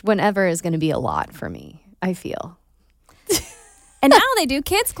 which whenever is going to be a lot for me, I feel. And now they do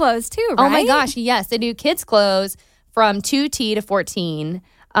kids' clothes too, right? Oh my gosh, yes. They do kids' clothes from 2T to 14.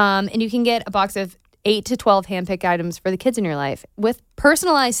 And you can get a box of 8 to 12 handpicked items for the kids in your life with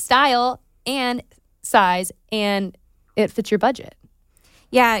personalized style and size, and it fits your budget.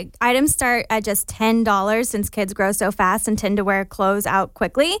 Yeah, items start at just $10 since kids grow so fast and tend to wear clothes out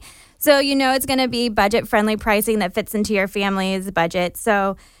quickly. So you know it's going to be budget-friendly pricing that fits into your family's budget.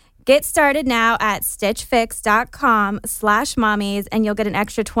 So get started now at stitchfix.com/mommies, and you'll get an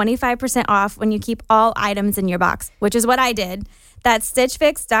extra 25% off when you keep all items in your box, which is what I did. That's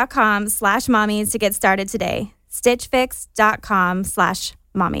stitchfix.com/mommies to get started today.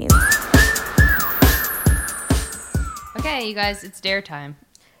 stitchfix.com/mommies. Okay, you guys, it's dare time.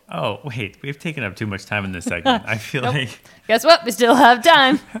 Oh, wait. We've taken up too much time in this segment. I feel like... Guess what? We still have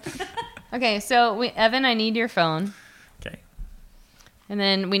time. Okay, so Evan, I need your phone. Okay. And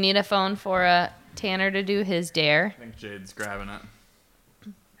then we need a phone for Tanner to do his dare. I think Jade's grabbing it.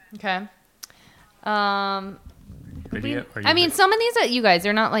 Okay. Video? Or I mean, some of these, you guys,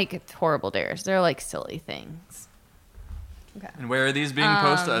 they're not like horrible dares. They're like silly things. Okay. And where are these being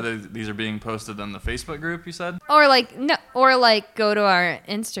posted? These are being posted on the Facebook group, you said? Or like go to our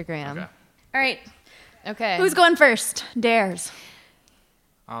Instagram. Okay. All right, Okay. who's going first? Dares.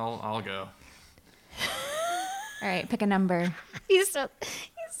 I'll go. All right, pick a number. He's so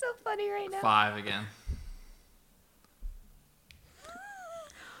funny right now. 5 again.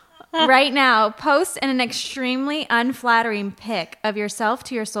 Right now, post an extremely unflattering pic of yourself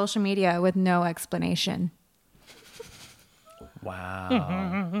to your social media with no explanation.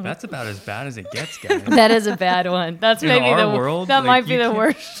 Wow. That's about as bad as it gets, guys. That is a bad one. That's In maybe our the world, that like, might be you the can't-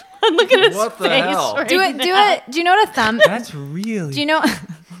 worst. Look at his What the face. hell? Right Do it. Do you know what a thumb? That's really... Do you know?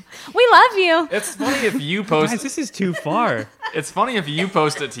 We love you. It's funny if you post. Guys, this is too far. It's funny if you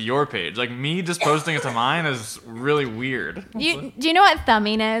post it to your page. Like me just posting it to mine is really weird. Do you know what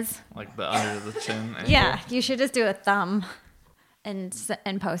thumbing is? Like the under the chin. Angle. Yeah, you should just do a thumb and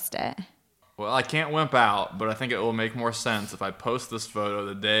post it. Well, I can't wimp out, but I think it will make more sense if I post this photo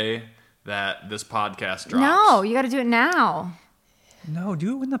the day that this podcast drops. No, you got to do it now. No,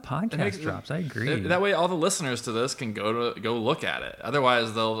 do it when the podcast makes- drops. I agree. That way, all the listeners to this can go look at it.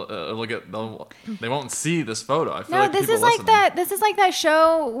 Otherwise, they won't see this photo. I feel No, like this people is like listening- that. This is like that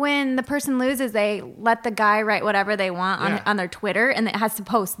show when the person loses, they let the guy write whatever they want Yeah. on their Twitter, and it has to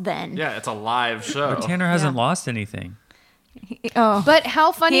post then. Yeah, it's a live show. But Tanner hasn't lost anything. Oh, But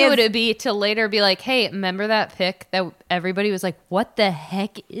how funny He is- would it be to later be like, hey, remember that pic that everybody was like, what the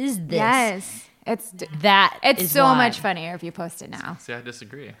heck is this? yes, it's It's so much funnier if you post it now. See, I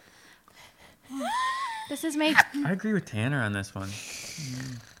disagree. This is made. I agree with Tanner on this one.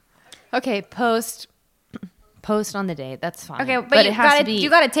 Okay, post on the date. That's fine. Okay, but it has to be you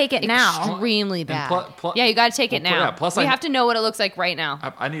got to take it now. extremely bad. pl- yeah, you got to take it well, now. yeah, plus we I- have to know what it looks like right now.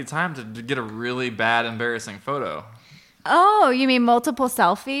 I need time to get a really bad, embarrassing photo. Oh, you mean multiple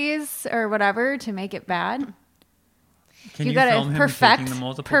selfies or whatever to make it bad? Can You you got film to him perfect taking the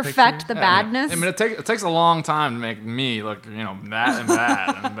multiple perfect pictures? the Yeah, badness. I mean, it takes a long time to make me look, that and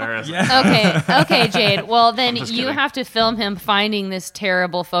bad and embarrassing. Yeah. Okay, Jade. Well, then just you kidding. have to film him finding this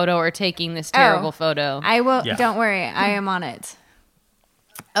terrible photo or taking this terrible Oh. photo. I will. Yeah. Don't worry, I am on it.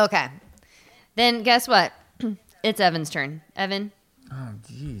 Okay. Then guess what? It's Evan's turn. Evan, Oh,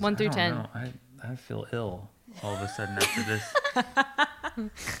 geez. 1 through I don't 10. know. I feel ill. all of a sudden after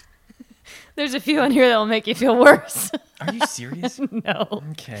this. There's a few on here that will make you feel worse. Are you serious? No.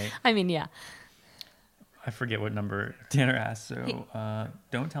 Okay. I mean, yeah. I forget what number Tanner asked, so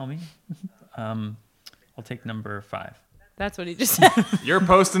don't tell me. I'll take number 5. That's what he just said. You're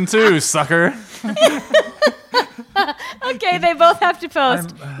posting too, sucker. Okay, they both have to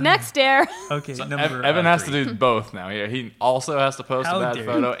post. Next dare. Okay, So number Evan has 3. to do both now. Yeah, he also has to post How a bad dare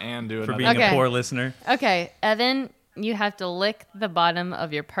photo and do For another. being Okay. a poor listener. Okay, Evan, you have to lick the bottom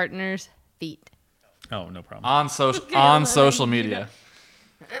of your partner's feet. Oh, no problem. on social media.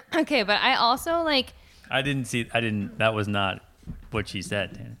 Okay, but I also That was not what she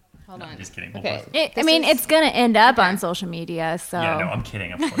said, Tanner. Hold No, on. I'm just kidding. We'll Okay. post it. It's gonna end up on social media. So Yeah, no, I'm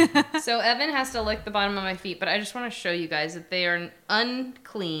kidding. Of course. So Evan has to lick the bottom of my feet, but I just want to show you guys that they are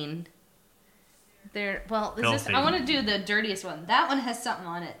unclean. They're Filthy. I want to do the dirtiest one. That one has something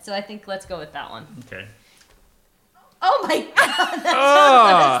on it, so I think let's go with that one. Okay. Oh my god!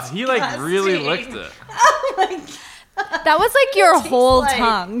 Oh, he like really disgusting. licked it. Oh my god! that was like your whole like?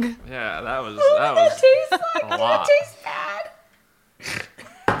 tongue. Yeah, that was tastes like? a lot. tastes bad.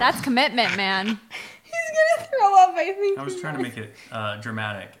 That's commitment, man. He's gonna throw up. I think I was trying to make it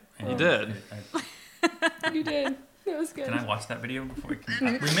dramatic. And You did. you did. That was good. Can I watch that video before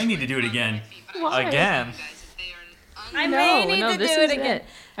we may need to do it again. Why? Again. I No, this is it.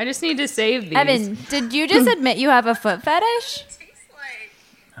 I just need to save these. Evan, did you just admit you have a foot fetish?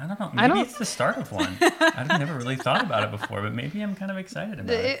 I don't know. Maybe it's the start of one. I've never really thought about it before, but maybe I'm kind of excited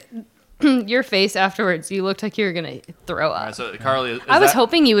about it. Your face afterwards, you looked like you were gonna throw up. All right, so Carly, I was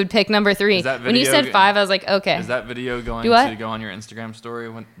hoping you would pick number 3. is that When you video said 5, I was like, okay. Is that video going Do what? to go on your Instagram story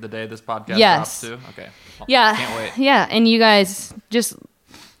when the day this podcast Yes. drops too? Okay. Well, Yeah. Can't wait. Yeah, and you guys just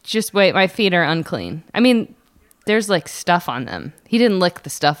wait. My feet are unclean. I mean, there's like stuff on them. He didn't lick the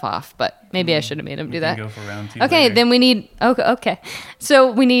stuff off, but maybe I should have made him We do can that. go for round 2 Okay, later. then we need. Okay.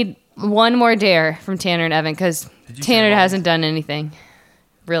 So we need one more dare from Tanner and Evan because Did you Tanner save all hasn't done anything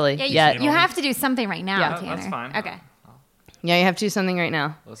really Yeah, yet. you have to do something right now, Yeah. Tanner. That's fine. Okay. Yeah, you have to do something right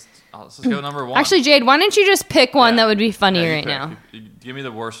now. Let's go number 1. Actually, Jade, why don't you just pick one Yeah. that would be funny Yeah, you right pick. now? Give me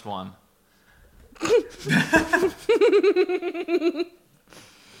the worst one.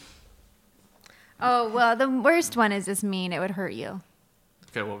 Oh well, the worst one is just mean. It would hurt you.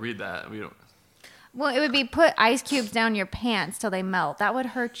 Okay, we'll read that. We don't. Well, it would be put ice cubes down your pants till they melt. That would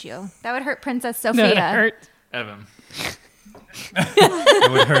hurt you. That would hurt Princess Sophia. No, that hurt. Evan.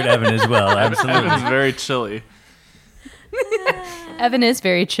 It would hurt Evan as well. Absolutely. Evan's very chilly. Evan is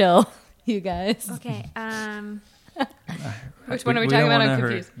very chill, you guys. Okay. Which one are we talking about? I'm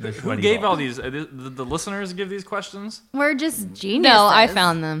confused. Who gave all these? The listeners give these questions? We're just geniuses. No, I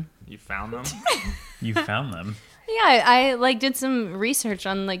found them. You found them? You found them. Yeah, I like did some research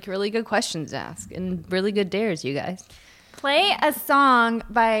on like really good questions to ask and really good dares, you guys. Play a song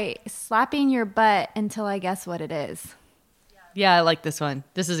by slapping your butt until I guess what it is. Yeah, I like this one.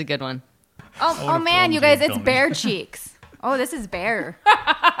 This is a good one. Oh would've man, told you guys, you, it's don't bear we? cheeks. Oh, this is bear.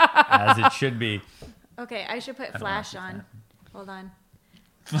 As it should be. Okay, I should put don't flash like on. Hold on.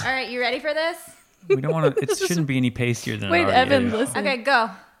 All right, you ready for this? We don't want to. It shouldn't be any pastier than. Wait, it already Evan, is. listen. Okay, go.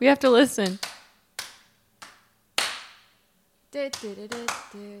 We have to listen. Do, do, do, do,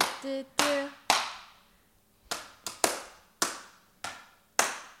 do, do, do.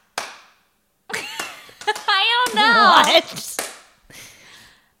 I don't know. What?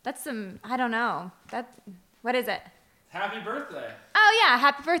 That's some. I don't know. What is it? Happy birthday. Oh yeah,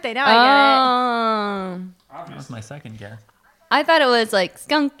 happy birthday! Now I That was my second guess. I thought it was like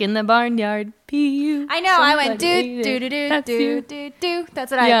skunk in the barnyard. P.U. get it. I know. I went Somebody do ate do it. do do That's do you. do do.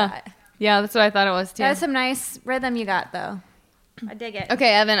 That's what I Yeah. got. Yeah, that's what I thought it was too. That's some nice rhythm you got though. I dig it.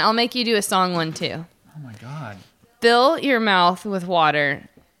 Okay, Evan, I'll make you do a song one too. Oh my god. Fill your mouth with water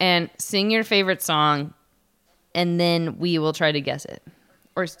and sing your favorite song, and then we will try to guess it.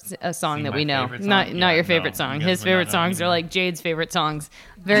 Or a song Sing that my we know. favorite song? Not Yeah, your no, favorite song. you guys His would not favorite know songs either. are like Jade's favorite songs.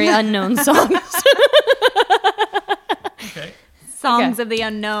 Very unknown songs. Okay. Songs of the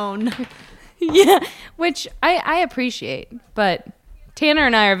unknown. Yeah, which I appreciate. But Tanner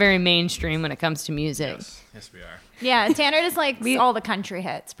and I are very mainstream when it comes to music. Yes, we are. Yeah, Tanner just likes all the country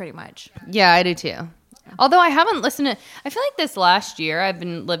hits, pretty much. Yeah, I do too. Although I haven't listened to, I feel like this last year I've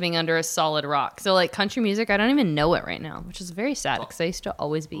been living under a solid rock. So like country music, I don't even know it right now, which is very sad because I used to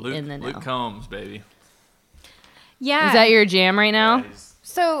always be in the know. Luke Combs, baby. Yeah. Is that your jam right now?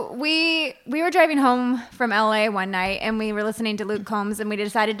 So we were driving home from LA one night and we were listening to Luke Combs and we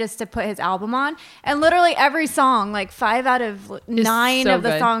decided just to put his album on, and literally every song, like 5 out of 9 so of the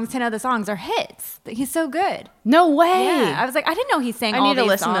good. songs, 10 of the songs are hits. He's so good. No way. Yeah, I was like, I didn't know he sang I all need to these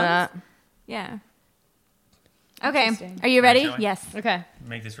listen songs. to that. Yeah. Okay. Interesting. Are you ready? Shall we? Yes. Okay.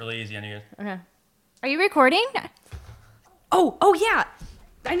 Make this really easy on you. Okay. Are you recording? Oh yeah.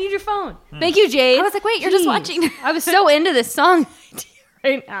 I need your phone. Thank you, Jade. I was like, wait, you're just Jeez. watching. I was so into this song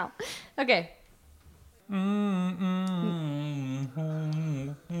right now. Okay.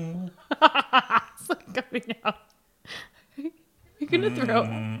 It's like coming out. You're gonna throw.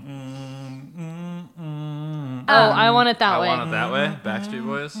 Oh, I want it that I way. want it that way. Backstreet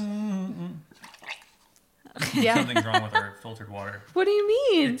Boys. Yeah. Something's wrong with our filtered water. What do you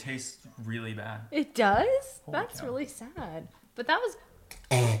mean? It tastes really bad. It does? Holy That's cow. really sad. But that was.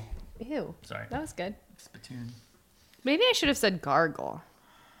 Ew. Sorry. That was good. Spittoon. Maybe I should have said gargle.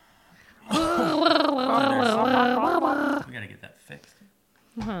 We gotta get that fixed.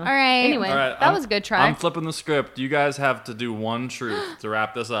 All right. Anyway, All right, that was a good try. I'm flipping the script. You guys have to do one truth to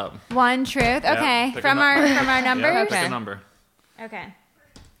wrap this up. One truth. Okay. pick a From nu- our Yeah, numbers. pick a number. Okay.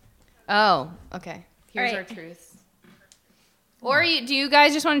 Oh, okay. Here's All our right. truths. Or do you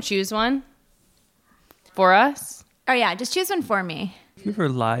guys just want to choose one for us? Oh yeah, just choose one for me. Have you ever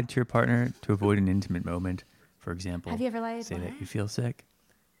lied to your partner to avoid an intimate moment? For example, Have you ever lied? say What? that you feel sick.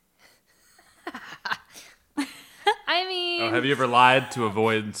 I mean, Oh, have you ever lied to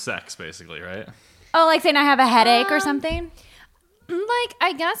avoid sex, basically, right? Oh, like saying I have a headache or something? like,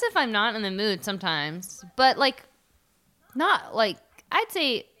 I guess if I'm not in the mood sometimes, but like, not like, I'd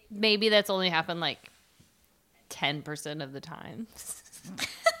say maybe that's only happened like 10% of the time.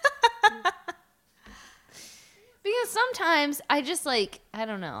 Because sometimes I just like, I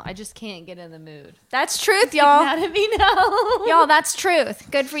don't know, I just can't get in the mood. That's truth, y'all. Mad at me now. Y'all, that's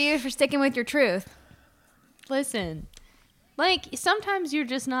truth. Good for you for sticking with your truth. Listen, like sometimes you're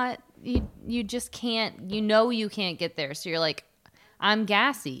just not, you just can't, you can't get there. So you're like, I'm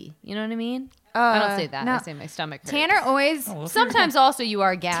gassy. You know what I mean? I don't say that. no. I say my stomach hurts. Tanner always Sometimes also you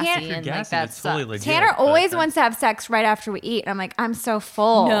are gassy Tan- If you're and gassy, like that that's totally sucks. legit. Tanner but always that- wants to have sex right after we eat. I'm like, I'm so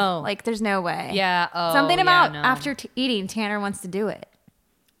full. No. Like, there's no way. Yeah. Oh, Something yeah, about no. after eating, Tanner wants to do it.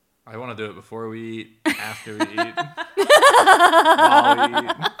 I want to do it before we eat, after we eat, while we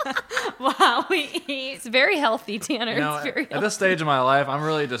eat. Wow, we eat. It's very healthy, Tanner. You know, It's very at healthy. this stage of my life, I'm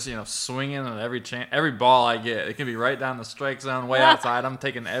really just swinging at every ball I get. It can be right down the strike zone, way outside. I'm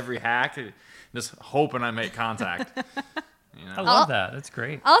taking every hack, just hoping I make contact. I love that. That's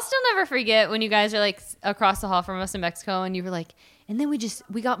great. I'll still never forget when you guys are like across the hall from us in Mexico and you were like, and then we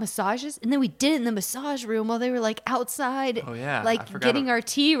got massages and then we did it in the massage room while they were like outside, Oh, yeah. I like forgot getting ab- our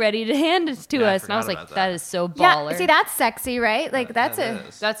tea ready to hand it to Yeah, I us. And I was forgot like, about that that. is so Yeah, baller. see, that's sexy, right? Like, that's That a.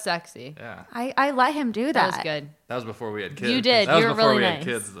 is. That's sexy. Yeah. I let him do that. That was good. That was before we had kids. You did. That was You were before really we nice. had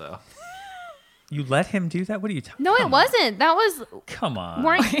kids, though. You let him do that? What are you talking? No, it wasn't. That was Come on.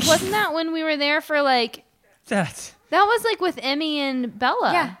 wasn't that when we were there for like That. that was like with Emmy and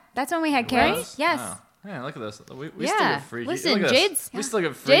Bella. Yeah, that's when we had kids. Was? Yes. Oh. Man, look at this. We still Yeah. get freaky. Listen, Look at us. Jade's- We still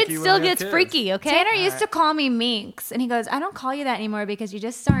get freaky. Jade when still we have gets kids. freaky, okay? Tanner used to call me Minx, and he goes, I don't call you that anymore because you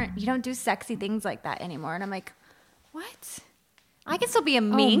just aren't, you don't do sexy things like that anymore. And I'm like, what? I can still be a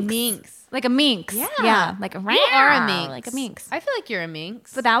minx. minx. Like a minx. Yeah. Yeah. Like a You are a rawr, minx. Like a minx. I feel like you're a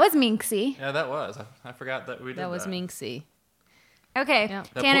minx. But that was minxy. Yeah, that was. I forgot that we did that. That was minxy. Okay. Yeah.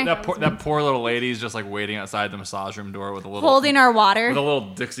 Tanner, That poor little lady's just like waiting outside the massage room door with a little holding our water. with a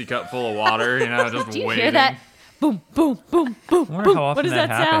little Dixie cup full of water, just Do you waiting. hear that? Boom, boom, boom, boom. I wonder boom. how often What does that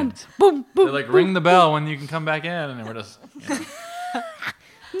that sound? happens. Boom, boom. They like ring the bell when you can come back in, and we're just.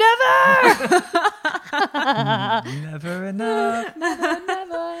 Never. Never enough.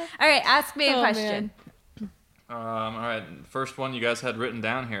 All right, ask me a question. All right, first one you guys had written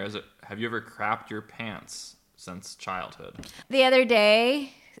down here is: have you ever crapped your pants since childhood? The other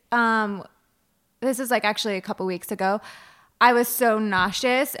day, this is like actually a couple weeks ago, I was so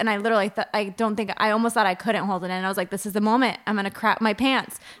nauseous and I literally I almost thought I couldn't hold it in. I was like, this is the moment. I'm going to crap my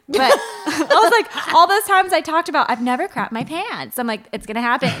pants. But I was like, all those times I talked about, I've never crapped my pants. I'm like, it's going to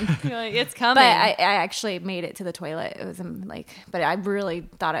happen. It's coming. But I actually made it to the toilet. It was but I really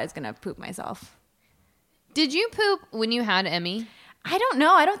thought I was going to poop myself. Did you poop when you had Emmy? I don't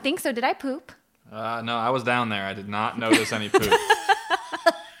know. I don't think so. Did I poop? No, I was down there. I did not notice any poop.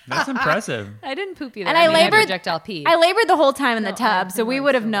 That's impressive. I didn't poop either. And I mean, labored. projectile peed. I labored the whole time in the No, tub, so we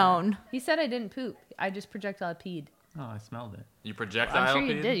would have known. He said I didn't poop. I just projectile peed. Oh, I smelled it. You projectile I'm sure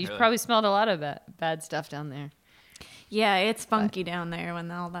you peed? did. You Really? probably smelled a lot of bad stuff down there. Yeah, it's funky down there when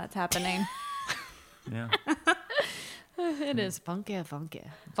all that's happening. Yeah. It is funky.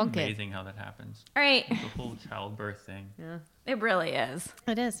 Amazing how that happens. All right. The whole childbirth thing. Yeah. It really is.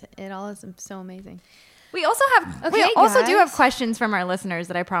 It is. It all is so amazing. We also have Okay, do have guys. questions from our listeners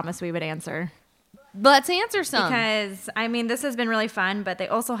that I promised we would answer. Let's answer some. Because, I mean, this has been really fun, but they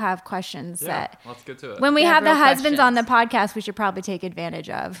also have questions Yeah, that let's get to it. when we Yeah, have the real husbands on the questions. podcast, we should probably take advantage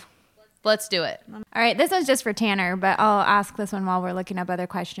of. Let's do it. All right, this one's just for Tanner, but I'll ask this one while we're looking up other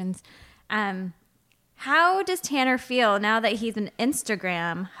questions. How does Tanner feel now that he's an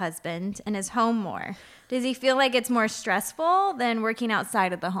Instagram husband and is home more? Does he feel like it's more stressful than working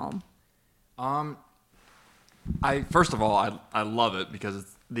outside of the home? First of all, I love it because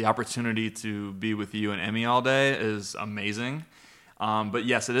it's the opportunity to be with you and Emmy all day is amazing. But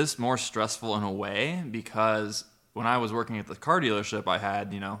yes, it is more stressful in a way because when I was working at the car dealership, I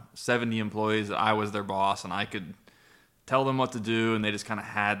had 70 employees that I was their boss, and I could tell them what to do, and they just kind of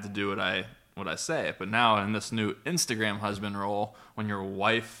had to do what I say. But now in this new Instagram husband role, when your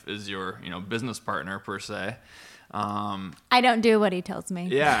wife is your business partner per se, I don't do what he tells me.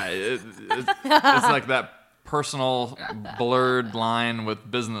 yeah, it's like that personal blurred line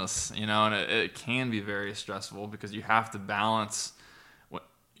with business, and it can be very stressful because you have to balance what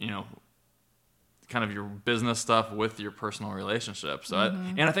kind of your business stuff with your personal relationship. So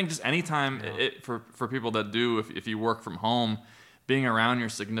and I think just anytime for people that do, if you work from home, being around your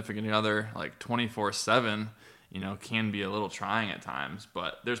significant other like 24/7 can be a little trying at times,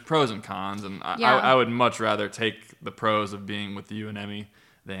 but there's pros and cons, and I would much rather take the pros of being with you and Emmy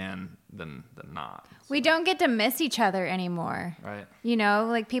than not. We don't get to miss each other anymore. Right.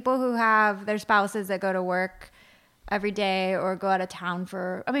 Like people who have their spouses that go to work every day or go out of town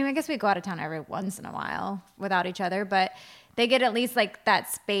I guess we go out of town every once in a while without each other, but they get at least like that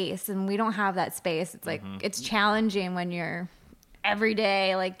space, and we don't have that space. It's like, it's challenging when you're every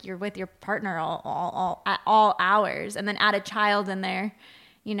day, like you're with your partner all at all hours, and then add a child in there,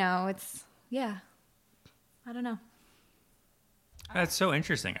 it's, I don't know. That's so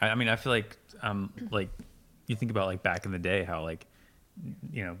interesting. I mean, I feel like, you think about like back in the day, how like,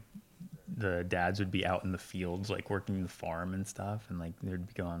 the dads would be out in the fields, like working the farm and stuff, and like they'd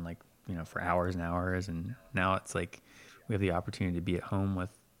be going like, for hours and hours. And now it's like we have the opportunity to be at home with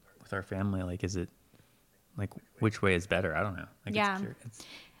our family. Like, is it like which way is better? I don't know. Like, Yeah.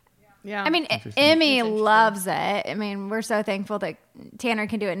 Yeah. I mean, Emmy loves it. I mean, we're so thankful that Tanner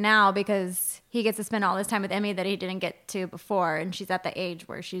can do it now because he gets to spend all this time with Emmy that he didn't get to before. And she's at the age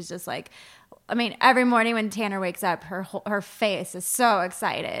where she's just like, I mean, every morning when Tanner wakes up, her face is so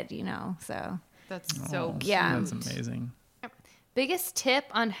excited, so. That's so cute. Yeah. That's amazing. Biggest tip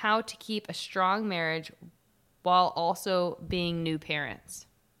on how to keep a strong marriage while also being new parents?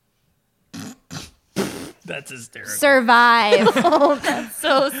 That's hysterical. Survive. That's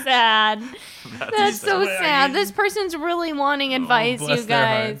so sad. That's so sad. This person's really wanting advice, bless you their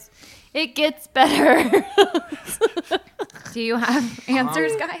heart. guys. It gets better. Do you have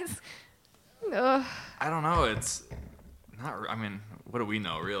answers, guys? Ugh. I don't know. It's not. I mean, what do we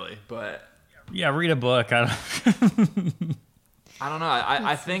know, really? But Yeah, read a book. I don't know.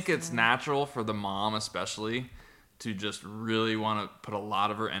 I think it's natural for the mom, especially, to just really want to put a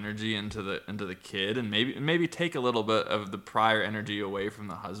lot of her energy into the kid, and maybe take a little bit of the prior energy away from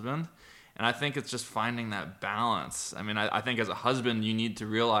the husband. And I think it's just finding that balance. I mean, I think as a husband, you need to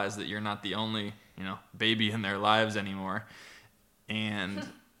realize that you're not the only baby in their lives anymore, and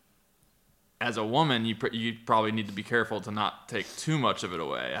as a woman, you probably need to be careful to not take too much of it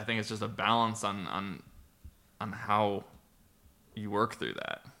away. I think it's just a balance on how you work through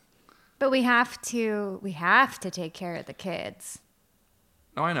that. But we have to take care of the kids.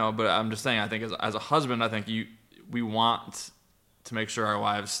 No, I know, but I'm just saying, I think as a husband, I think we want to make sure our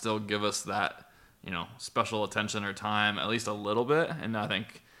wives still give us that, special attention or time, at least a little bit. And I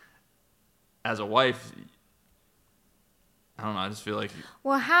think as a wife, I don't know, I just feel like...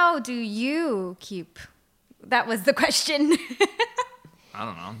 Well, how do you keep... That was the question. I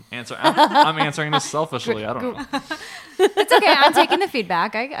don't know. I'm answering this selfishly. I don't know. It's okay. I'm taking the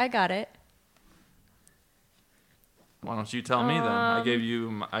feedback. I got it. Why don't you tell me then? I gave you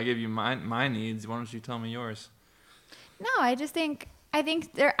my needs. Why don't you tell me yours? No, I think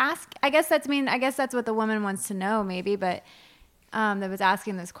they're I guess that's what the woman wants to know, maybe, but that was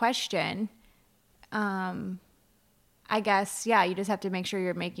asking this question. I guess, you just have to make sure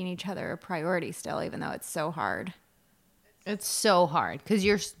you're making each other a priority still, even though it's so hard. It's so hard because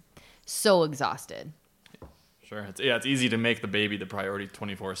you're so exhausted. Sure. It's easy to make the baby the priority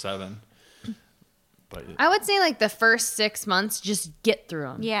 24/7. But I would say like the first 6 months, just get through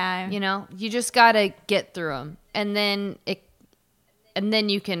them. Yeah. You just got to get through them. And then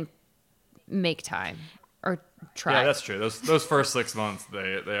you can make time or try. yeah, that's true. Those first 6 months,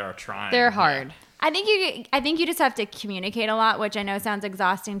 they are trying. They're hard. I think you just have to communicate a lot, which I know sounds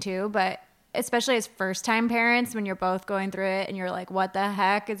exhausting too, but especially as first time parents, when you're both going through it and you're like, what the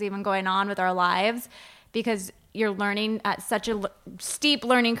heck is even going on with our lives? Because you're learning at such a steep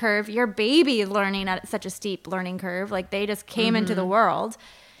learning curve. Your baby is learning at such a steep learning curve. Like they just came into the world.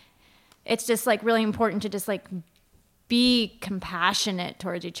 It's just like really important to just like be compassionate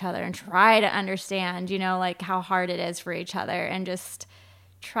towards each other and try to understand, you know, like how hard it is for each other, and just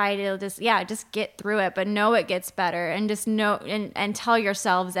try to just get through it, but know it gets better, and just know and tell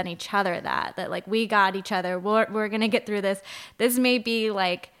yourselves and each other that like we got each other. We're going to get through this. This may be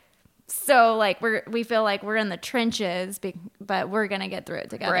like, so like we feel like we're in the trenches, but we're going to get through it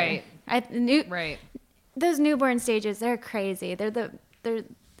together. Right. Right. Those newborn stages, they're crazy.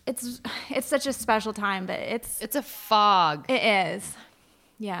 It's such a special time, but it's a fog. It is.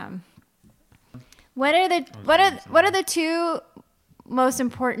 Yeah. What are the two most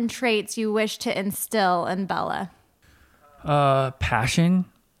important traits you wish to instill in Bella? Passion.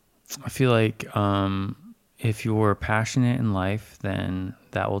 I feel like if you're passionate in life, then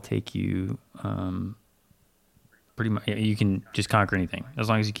that will take you pretty much. You can just conquer anything as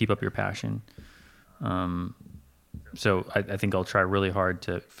long as you keep up your passion. So I think I'll try really hard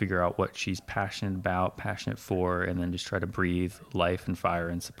to figure out what she's passionate about, passionate for, and then just try to breathe life and fire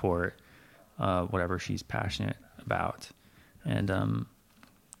and support whatever she's passionate about. And I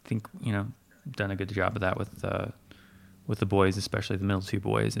think, you know, done a good job of that with the boys, especially the middle two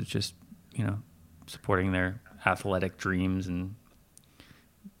boys. It's just, you know, supporting their athletic dreams and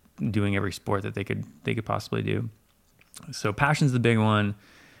doing every sport that they could possibly do. So passion's the big one.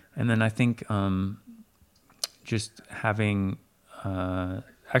 And then I think just having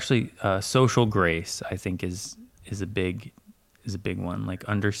social grace, I think is a big one. Like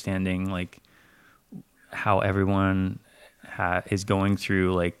understanding like how everyone is going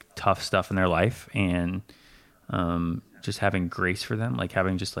through like tough stuff in their life, and just having grace for them, like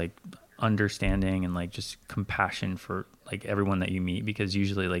having just like understanding and like just compassion for like everyone that you meet, because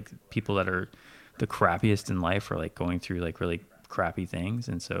usually like people that are the crappiest in life are like going through like really crappy things.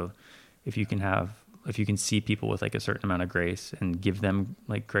 And so if you can see people with like a certain amount of grace and give them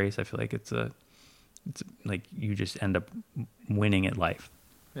like grace, I feel like it's like you just end up winning at life.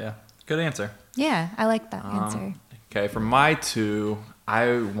 Yeah, good answer. Yeah, I like that answer. Okay, for my two,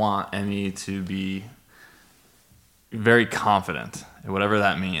 I want Emmy to be very confident, whatever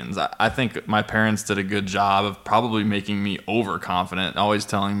that means. I think my parents did a good job of probably making me overconfident, always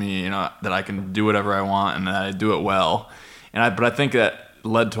telling me, you know, that I can do whatever I want and that I do it well. But I think that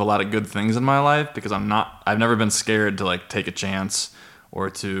led to a lot of good things in my life, because I've never been scared to like take a chance or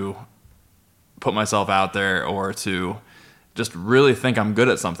to put myself out there or to just really think I'm good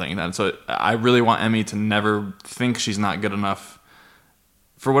at something. And so I really want Emmy to never think she's not good enough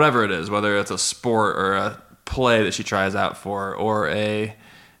for whatever it is, whether it's a sport or a play that she tries out for, or a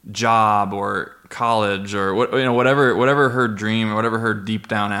job or college, or whatever her dream or whatever her deep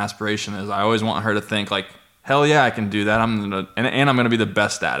down aspiration is. I always want her to think like, hell yeah, I can do that. I'm gonna be the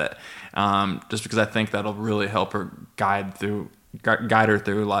best at it. Just because I think that'll really help her guide her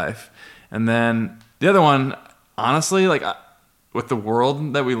through life. And then the other one, honestly, like with the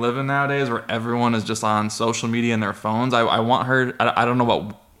world that we live in nowadays, where everyone is just on social media and their phones, I want her. I don't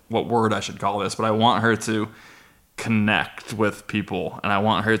know what word I should call this, but I want her to connect with people, and I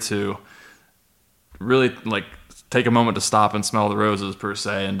want her to really like take a moment to stop and smell the roses, per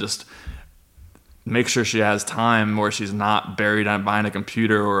se, and just make sure she has time where she's not buried behind a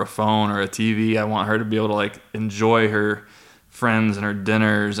computer or a phone or a TV. I want her to be able to like enjoy her friends and her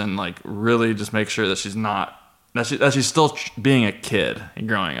dinners, and like really just make sure that she's still being a kid and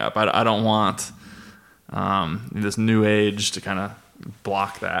growing up. I don't want this new age to kind of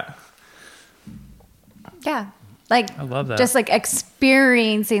block that. Yeah. Like, I love that. Just like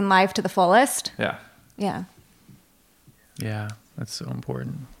experiencing life to the fullest. Yeah. Yeah. Yeah, that's so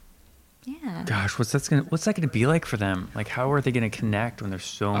important. Yeah. Gosh, what's that gonna be like for them? Like, how are they gonna connect when there's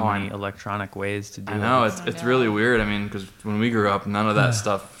so many electronic ways to do it? I know, it's really weird. I mean, because when we grew up, none of that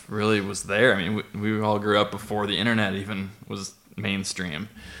stuff really was there. I mean, we all grew up before the internet even was mainstream.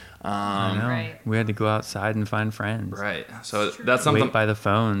 I know. Right. We had to go outside and find friends. Right. So that's something. Wait by the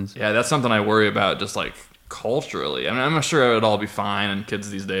phones. Yeah, that's something I worry about, just like culturally. I mean, I'm sure it would all be fine, and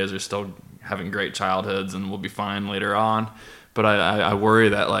kids these days are still having great childhoods and will be fine later on. But I worry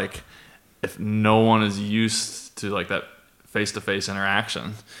that like if no one is used to like that face-to-face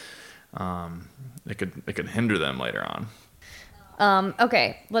interaction, it could hinder them later on.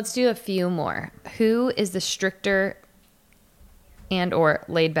 Okay, let's do a few more. Who is the stricter and or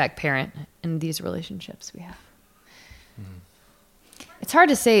laid back parent in these relationships we have? It's hard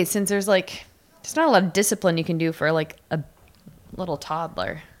to say, since there's not a lot of discipline you can do for like a little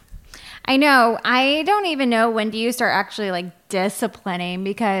toddler. I know. I don't even know when do you start actually like disciplining,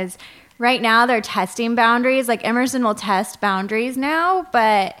 because right now they're testing boundaries. Like Emerson will test boundaries now,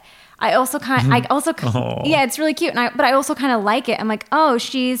 but I also Oh. yeah, it's really cute. But I also kind of like it. I'm like, oh,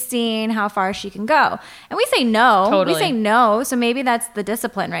 she's seeing how far she can go. And we say no. Totally. We say no. So maybe that's the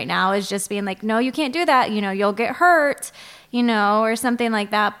discipline right now, is just being like, no, you can't do that. You know, you'll get hurt, you know, or something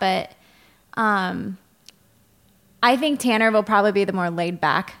like that. But I think Tanner will probably be the more laid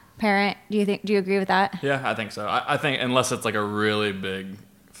back parent. Do you agree with that? Yeah, I think so. I think unless it's like a really big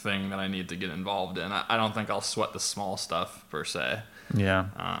thing that I need to get involved in, I don't think I'll sweat the small stuff per se.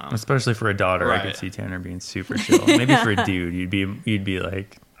 Yeah, especially for a daughter, I could right. see Tanner being super chill. Maybe for a dude, you'd be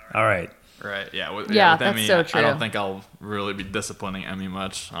like, all right. Right. Yeah. With that's Emmy, so I true. don't think I'll really be disciplining Emmy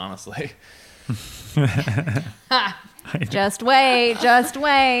much, honestly. Just wait. Just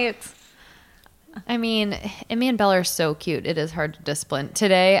wait. I mean, Emmy and Bella are so cute. It is hard to discipline.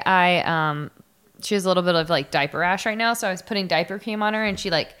 Today, she has a little bit of like diaper rash right now, so I was putting diaper cream on her, and she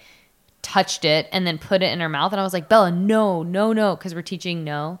like touched it and then put it in her mouth, and I was like, Bella, no, because we're teaching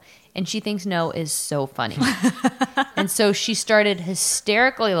no, and she thinks no is so funny. And so she started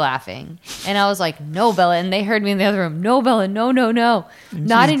hysterically laughing, and I was like, no, Bella, and they heard me in the other room, no, Bella, no,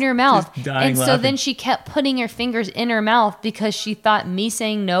 not in your mouth. And so then she kept putting her fingers in her mouth because she thought me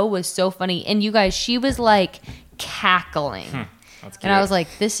saying no was so funny. And you guys, she was like cackling. That's cute. And I was like,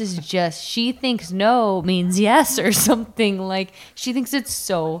 this is just, she thinks no means yes or something. Like, she thinks it's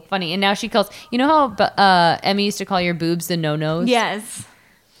so funny. And now she calls, you know how Emmy used to call your boobs the no-nos? Yes.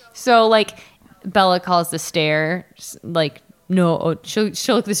 So, like, Bella calls the stairs, like, no. She'll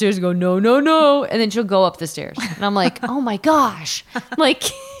look at the stairs and go, no. And then she'll go up the stairs. And I'm like, oh my gosh. Like,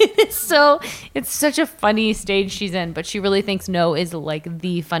 it's such a funny stage she's in. But she really thinks no is, like,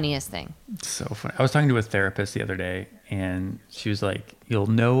 the funniest thing. So funny. I was talking to a therapist the other day, and she was like, you'll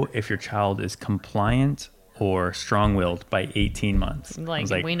know if your child is compliant or strong-willed by 18 months. I Like,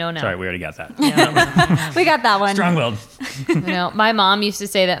 was we know now. Sorry, we already got that. We got that one. Strong-willed. You know, my mom used to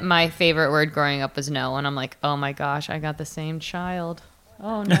say that my favorite word growing up was no. And I'm like, oh my gosh, I got the same child.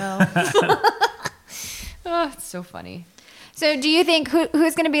 Oh no. Oh, it's so funny. So do you think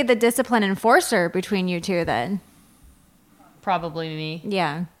who's going to be the discipline enforcer between you two then? Probably me.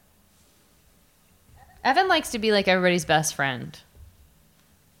 Yeah. Evan likes to be like everybody's best friend.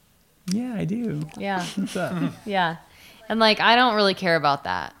 Yeah, I do. Yeah. What's up? Yeah. And like, I don't really care about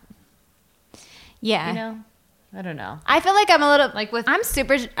that. Yeah. You know? I don't know. I feel like I'm a little Like with- I'm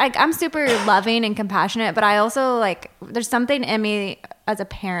super loving and compassionate, but I also like there's something in me as a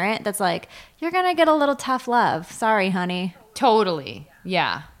parent that's like, you're going to get a little tough love. Sorry, honey. Totally.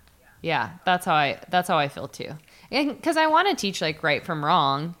 Yeah. Yeah. That's how I feel too. Because I want to teach like right from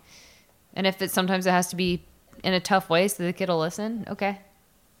wrong. And if sometimes it has to be in a tough way so the kid will listen, okay.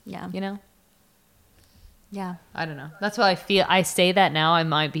 Yeah. You know? Yeah. I don't know. That's what I feel. I say that now. I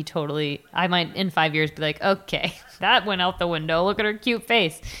might in 5 years be like, okay, that went out the window. Look at her cute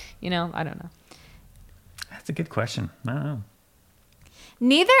face. You know, I don't know. That's a good question. I don't know.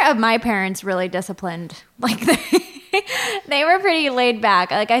 Neither of my parents really disciplined. Like they were pretty laid back.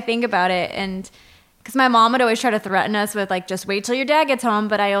 Like I think about it, and because my mom would always try to threaten us with like, just wait till your dad gets home.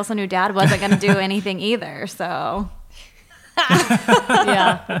 But I also knew dad wasn't going to do anything either. So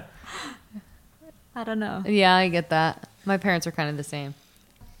Yeah. I don't know. Yeah, I get that. My parents are kind of the same.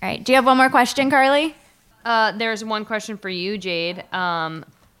 All right. Do you have one more question, Carly? There's one question for you, Jade.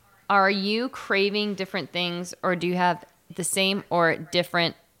 Are you craving different things, or do you have the same or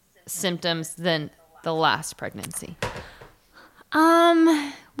different symptoms than the last pregnancy? Well,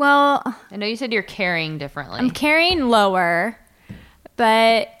 I know you said you're carrying differently. I'm carrying lower,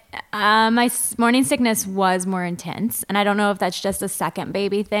 but my morning sickness was more intense, and I don't know if that's just a second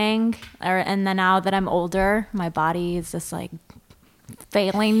baby thing, and then now that I'm older, my body is just like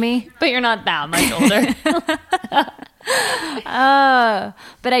failing me. But you're not that much older.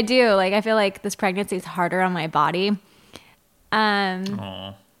 But I do like. I feel like this pregnancy is harder on my body.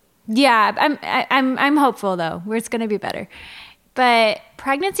 Aw. Yeah, I'm hopeful though. It's gonna be better. But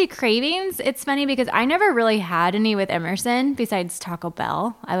pregnancy cravings, it's funny because I never really had any with Emerson besides Taco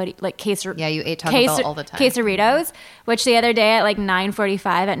Bell. I would eat like Yeah, you ate Taco Bell all the time. Quesaritos, which the other day at like 9:45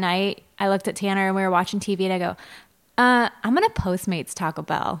 at night, I looked at Tanner and we were watching TV and I go, I'm gonna Postmates Taco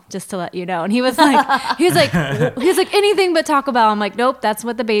Bell just to let you know. And he was like, anything but Taco Bell. I'm like, nope, that's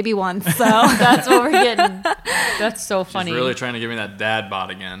what the baby wants. So That's what we're getting. That's so She's funny. really trying to give me that dad bod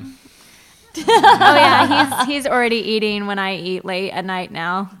again. oh yeah, he's already eating when I eat late at night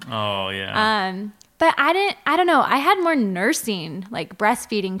now. Oh, yeah. But I don't know. I had more nursing, like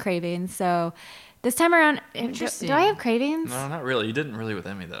breastfeeding cravings. So This time around, Interesting. do I have cravings? No, not really. You didn't really with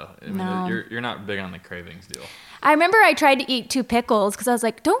Emmy though. I mean, No. you're not big on the cravings deal. I remember I tried to eat 2 pickles because I was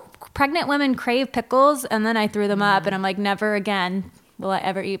like, don't pregnant women crave pickles? And then I threw them up and I'm like, never again will I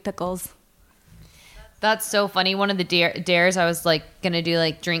ever eat pickles. That's so funny. One of the dares, I was like gonna do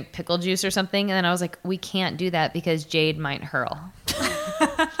like drink pickle juice or something, and then I was like, we can't do that because Jade might hurl.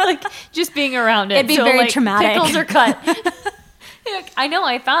 Like just being around it, It'd be very like, traumatic. Pickles are cut. I know.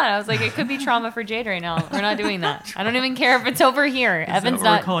 I thought I was like, it could be trauma for Jade right now. We're not doing that. I don't even care if it's over here. Evan's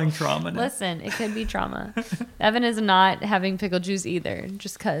not. We're calling trauma now. Listen, it could be trauma. Evan is not having pickle juice either,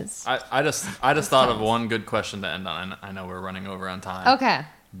 just cause. I just thought of one good question to end on. I know we're running over on time. Okay.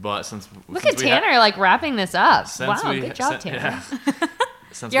 But Look since at Tanner like wrapping this up. Since Wow, we- good job, sin- Tanner. yeah.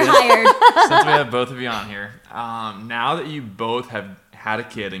 Since You're we have- hired. Since we have both of you on here, now that you both have had a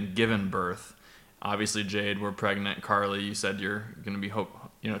kid and given birth, obviously Jade, we're pregnant. Carly, you said you're going to be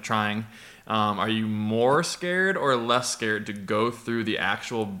trying. Are you more scared or less scared to go through the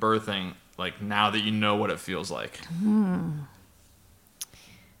actual birthing, like now that you know what it feels like?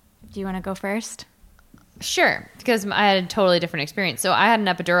 Do you want to go first? Sure, because I had a totally different experience. So I had an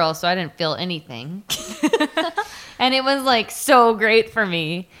epidural, so I didn't feel anything. And it was like so great for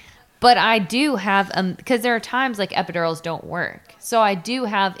me. But I do have, because there are times like epidurals don't work. So I do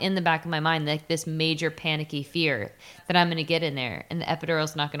have in the back of my mind like this major panicky fear that I'm going to get in there and the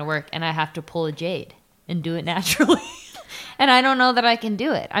epidural's not going to work and I have to pull a Jade and do it naturally. And I don't know that I can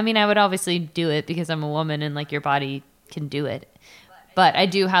do it. I mean, I would obviously do it because I'm a woman and like your body can do it. But I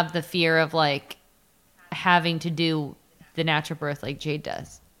do have the fear of like having to do the natural birth like Jade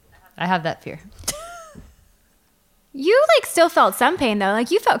does. I have that fear. You like still felt some pain though. Like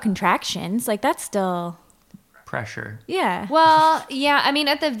you felt contractions. Like that's still, Pressure. yeah. Well, yeah. I mean,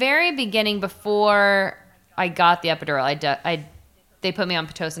 at the very beginning, before I got the epidural, they put me on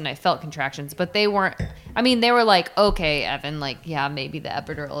Pitocin and I felt contractions, but they weren't. I mean, they were like, okay, Evan, like, yeah, maybe the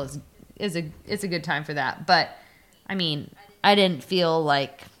epidural is a good time for that. But I mean, I didn't feel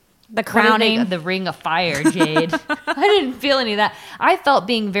like The crowning. the ring of fire, Jade. I didn't feel any of that. I felt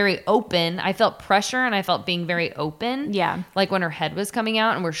being very open. I felt pressure and I felt being very open. Yeah. Like when her head was coming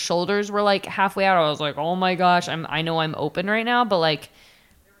out and her shoulders were like halfway out, I was like, oh my gosh, I know I'm open right now, but like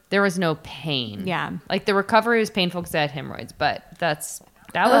there was no pain. Yeah. Like the recovery was painful because I had hemorrhoids, but that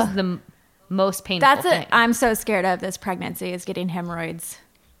was the most painful That's thing. it. I'm so scared of this pregnancy is getting hemorrhoids.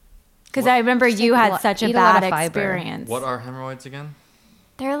 Because I remember you take a had lot- such a eat a lot bad of fiber. experience. What are hemorrhoids again?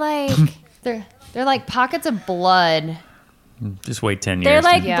 They're like They're like pockets of blood. Just wait 10 years. they're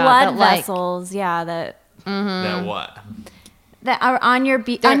like Yeah, blood that, like- vessels. Yeah, that That what? are on your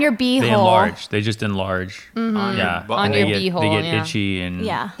on your they beehole. enlarge. They just enlarge. On Yeah. your butt On And your they get, beehole, They get yeah. itchy and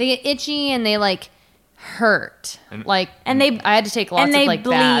Yeah, They get itchy and they like hurt. And- Like and they I had to take lots and they of like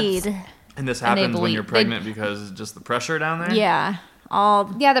bleed. baths. And this And they happens when bleed. you're pregnant because just the pressure down there? Yeah,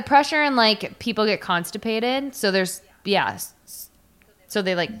 all Yeah, the pressure and like people get constipated, so there's so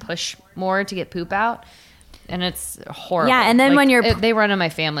they like push more to get poop out, and it's horrible. Yeah, and then Like, when you're they run in my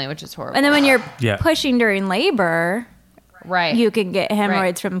family, which is horrible. and then when you're Yeah. pushing during labor, right, you can get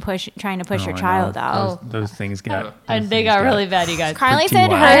hemorrhoids Right. from trying to push Oh, your I child know. out. Those things got. and those they things got really bad, you guys. Carly pretty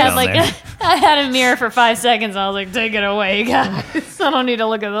said wild hers I had down like there. I had a mirror for 5 seconds. I was like, take it away, guys. I don't need to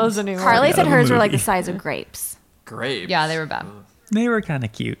look at those anymore. Carly said Yeah, hers were like the movie. size of grapes. Grapes. Yeah, they were bad. They were kind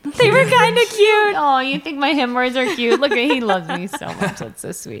of cute. They were kind of cute. Oh, you think my hemorrhoids are cute? Look at he loves me so much. That's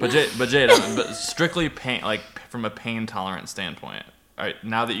so sweet. But Jade, but strictly pain, like from a pain tolerant standpoint. All right,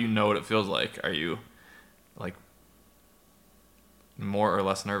 now that you know what it feels like, are you like more or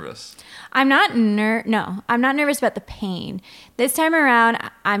less nervous? I'm not I'm not nervous about the pain. This time around,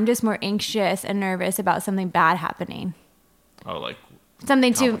 I'm just more anxious and nervous about something bad happening. Oh, like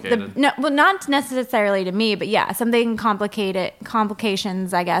Something to Complicated. not necessarily to me, but yeah, something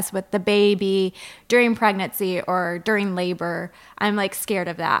complications, I guess, with the baby during pregnancy or during labor. I'm like scared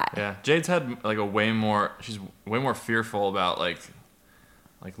of that. yeah. Jade's had like she's way more fearful about like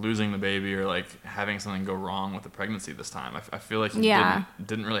losing the baby or like having something go wrong with the pregnancy this time. I feel like you Yeah.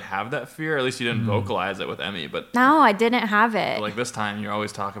 didn't really have that fear. Or at least you didn't vocalize it with Emmy, but No, I didn't have it. like this time you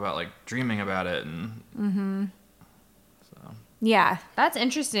always talk about like dreaming about it and Yeah. That's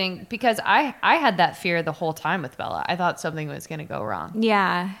interesting because I had that fear the whole time with Bella. I thought something was going to go wrong.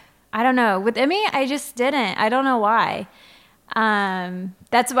 Yeah. I don't know. With Emmy, I just didn't. I don't know why.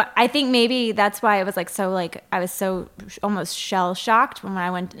 That's what I think maybe that's why it was like so like I was so almost shell shocked when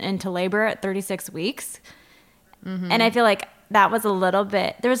I went into labor at 36 weeks. And I feel like there was a little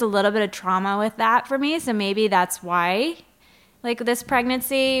bit of trauma with that for me. So maybe that's why like this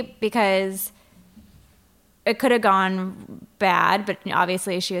pregnancy, because it could have gone bad, but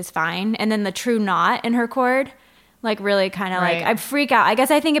obviously she was fine. And then the true knot in her cord, like really kind of Right. like I freak out. I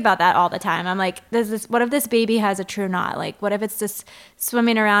guess I think about that all the time. I'm like, what if this baby has a true knot? Like, what if it's just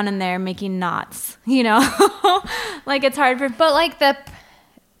swimming around in there making knots? You know, like it's hard for. But like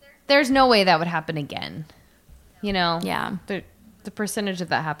there's no way that would happen again. You know? Yeah. The percentage of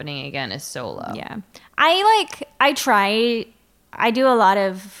that happening again is so low. Yeah. I do a lot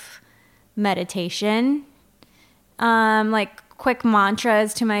of meditation, like quick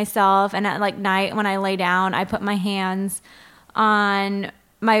mantras to myself. And at like night when I lay down, I put my hands on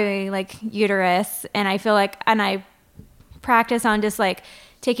my like uterus and I feel like, and I practice on just like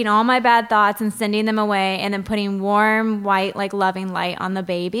taking all my bad thoughts and sending them away and then putting warm, white, like loving light on the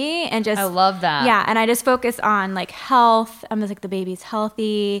baby and just. I love that. Yeah. And I just focus on like health. I'm just like, the baby's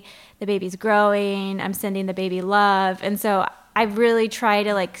healthy, the baby's growing, I'm sending the baby love. And so I really try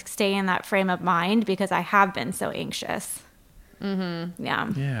to like stay in that frame of mind because I have been so anxious. Mm-hmm. Yeah.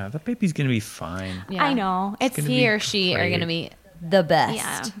 Yeah, that baby's gonna be fine. Yeah. I know. It's gonna He be or she are great. going to be the best.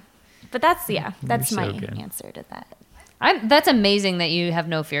 yeah. But that's You're so my good. answer to that. That's amazing that you have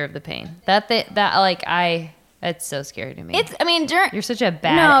no fear of the pain. It's so scary to me. You're such a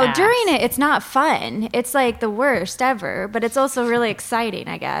bad No, ass. during it, it's not fun. It's like the worst ever, but it's also really exciting,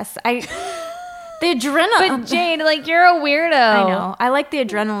 I guess. The adrenaline. But Jade, like you're a weirdo. I know. I like the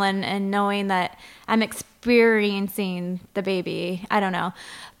adrenaline and knowing that I'm experiencing the baby. I don't know.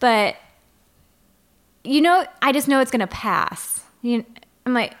 But, I just know it's going to pass. I'm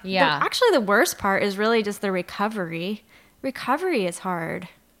like, Yeah. Actually, the worst part is really just the recovery. Recovery is hard.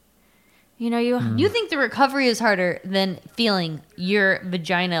 You think the recovery is harder than feeling your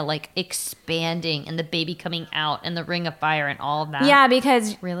vagina like expanding and the baby coming out and the ring of fire and all of that? Yeah,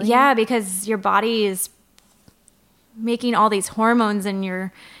 because Really? Yeah, because your body is making all these hormones in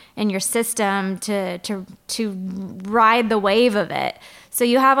your system to ride the wave of it. So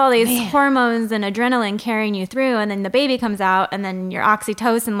you have all these hormones and adrenaline carrying you through, and then the baby comes out, and then your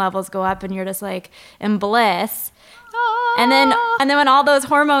oxytocin levels go up, and you're just like in bliss. And then when all those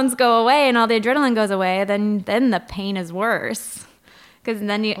hormones go away and all the adrenaline goes away, then the pain is worse. Because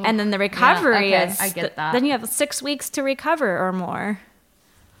then the recovery okay, is. I get that. Then you have 6 weeks to recover or more.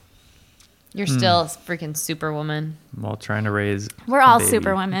 You're still freaking superwoman. While trying to raise. We're a all baby.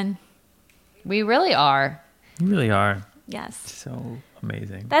 super women. We really are. You really are Yes. so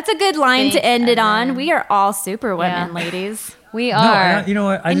amazing. That's a good line to Thanks, end it on. Evan. We are all super women, Yeah. ladies. We No, are. you know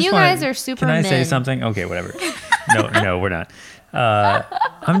what? I And just you wanna- guys are super Can I say men. something? Okay, whatever. No, we're not.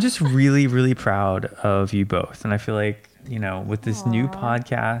 I'm just really, really proud of you both, and I feel like with this new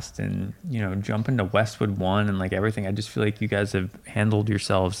podcast and jumping to Westwood One and like everything, I just feel like you guys have handled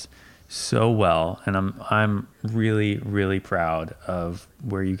yourselves so well, and I'm really, really proud of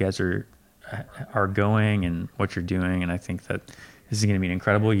where you guys are going and what you're doing, and I think that this is going to be an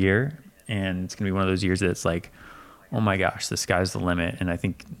incredible year, and it's going to be one of those years that it's like, oh my gosh, the sky's the limit. And I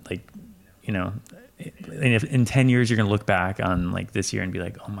think and if in 10 years you're going to look back on like this year and be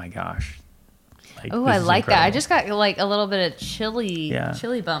like, oh my gosh. Oh, this I is like that. I incredible. just got like a little bit of chilly bumps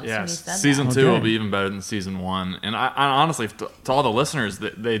when Yeah, you said season that. 2 will Okay. be even better than season 1. And I honestly, to all the listeners,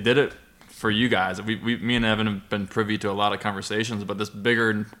 they did it for you guys. Me and Evan have been privy to a lot of conversations, but this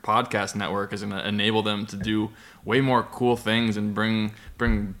bigger podcast network is going to enable them to do way more cool things and bring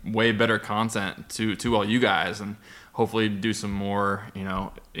way better content to all you guys, and hopefully do some more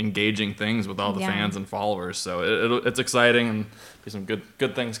engaging things with all the fans and followers. So it's exciting, and be some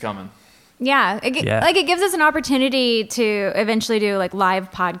good things coming. Yeah, it gives us an opportunity to eventually do like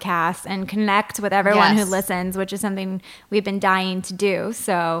live podcasts and connect with everyone Yes. who listens, which is something we've been dying to do.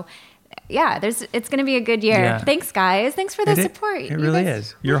 So, yeah, it's going to be a good year. Yeah. Thanks, guys. Thanks for the support. It You really guys-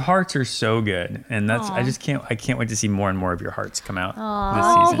 is. Your hearts are so good, and that's I can't wait to see more and more of your hearts come out this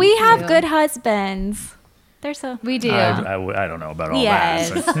Oh, season. we have you. good husbands. They're so. We do. I don't know about all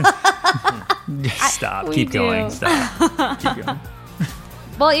Yes. that. But stop. we Keep do. going. Stop. Keep going.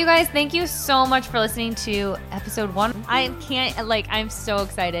 Well, you guys, thank you so much for listening to episode 1. I'm so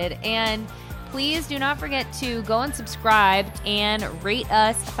excited. And please do not forget to go and subscribe and rate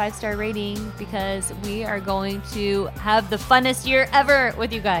us a 5-star rating, because we are going to have the funnest year ever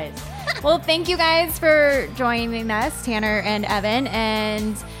with you guys. Well, thank you guys for joining us, Tanner and Evan,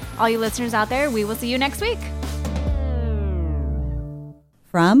 and all you listeners out there. We will see you next week.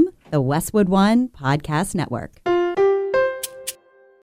 From the Westwood One Podcast Network.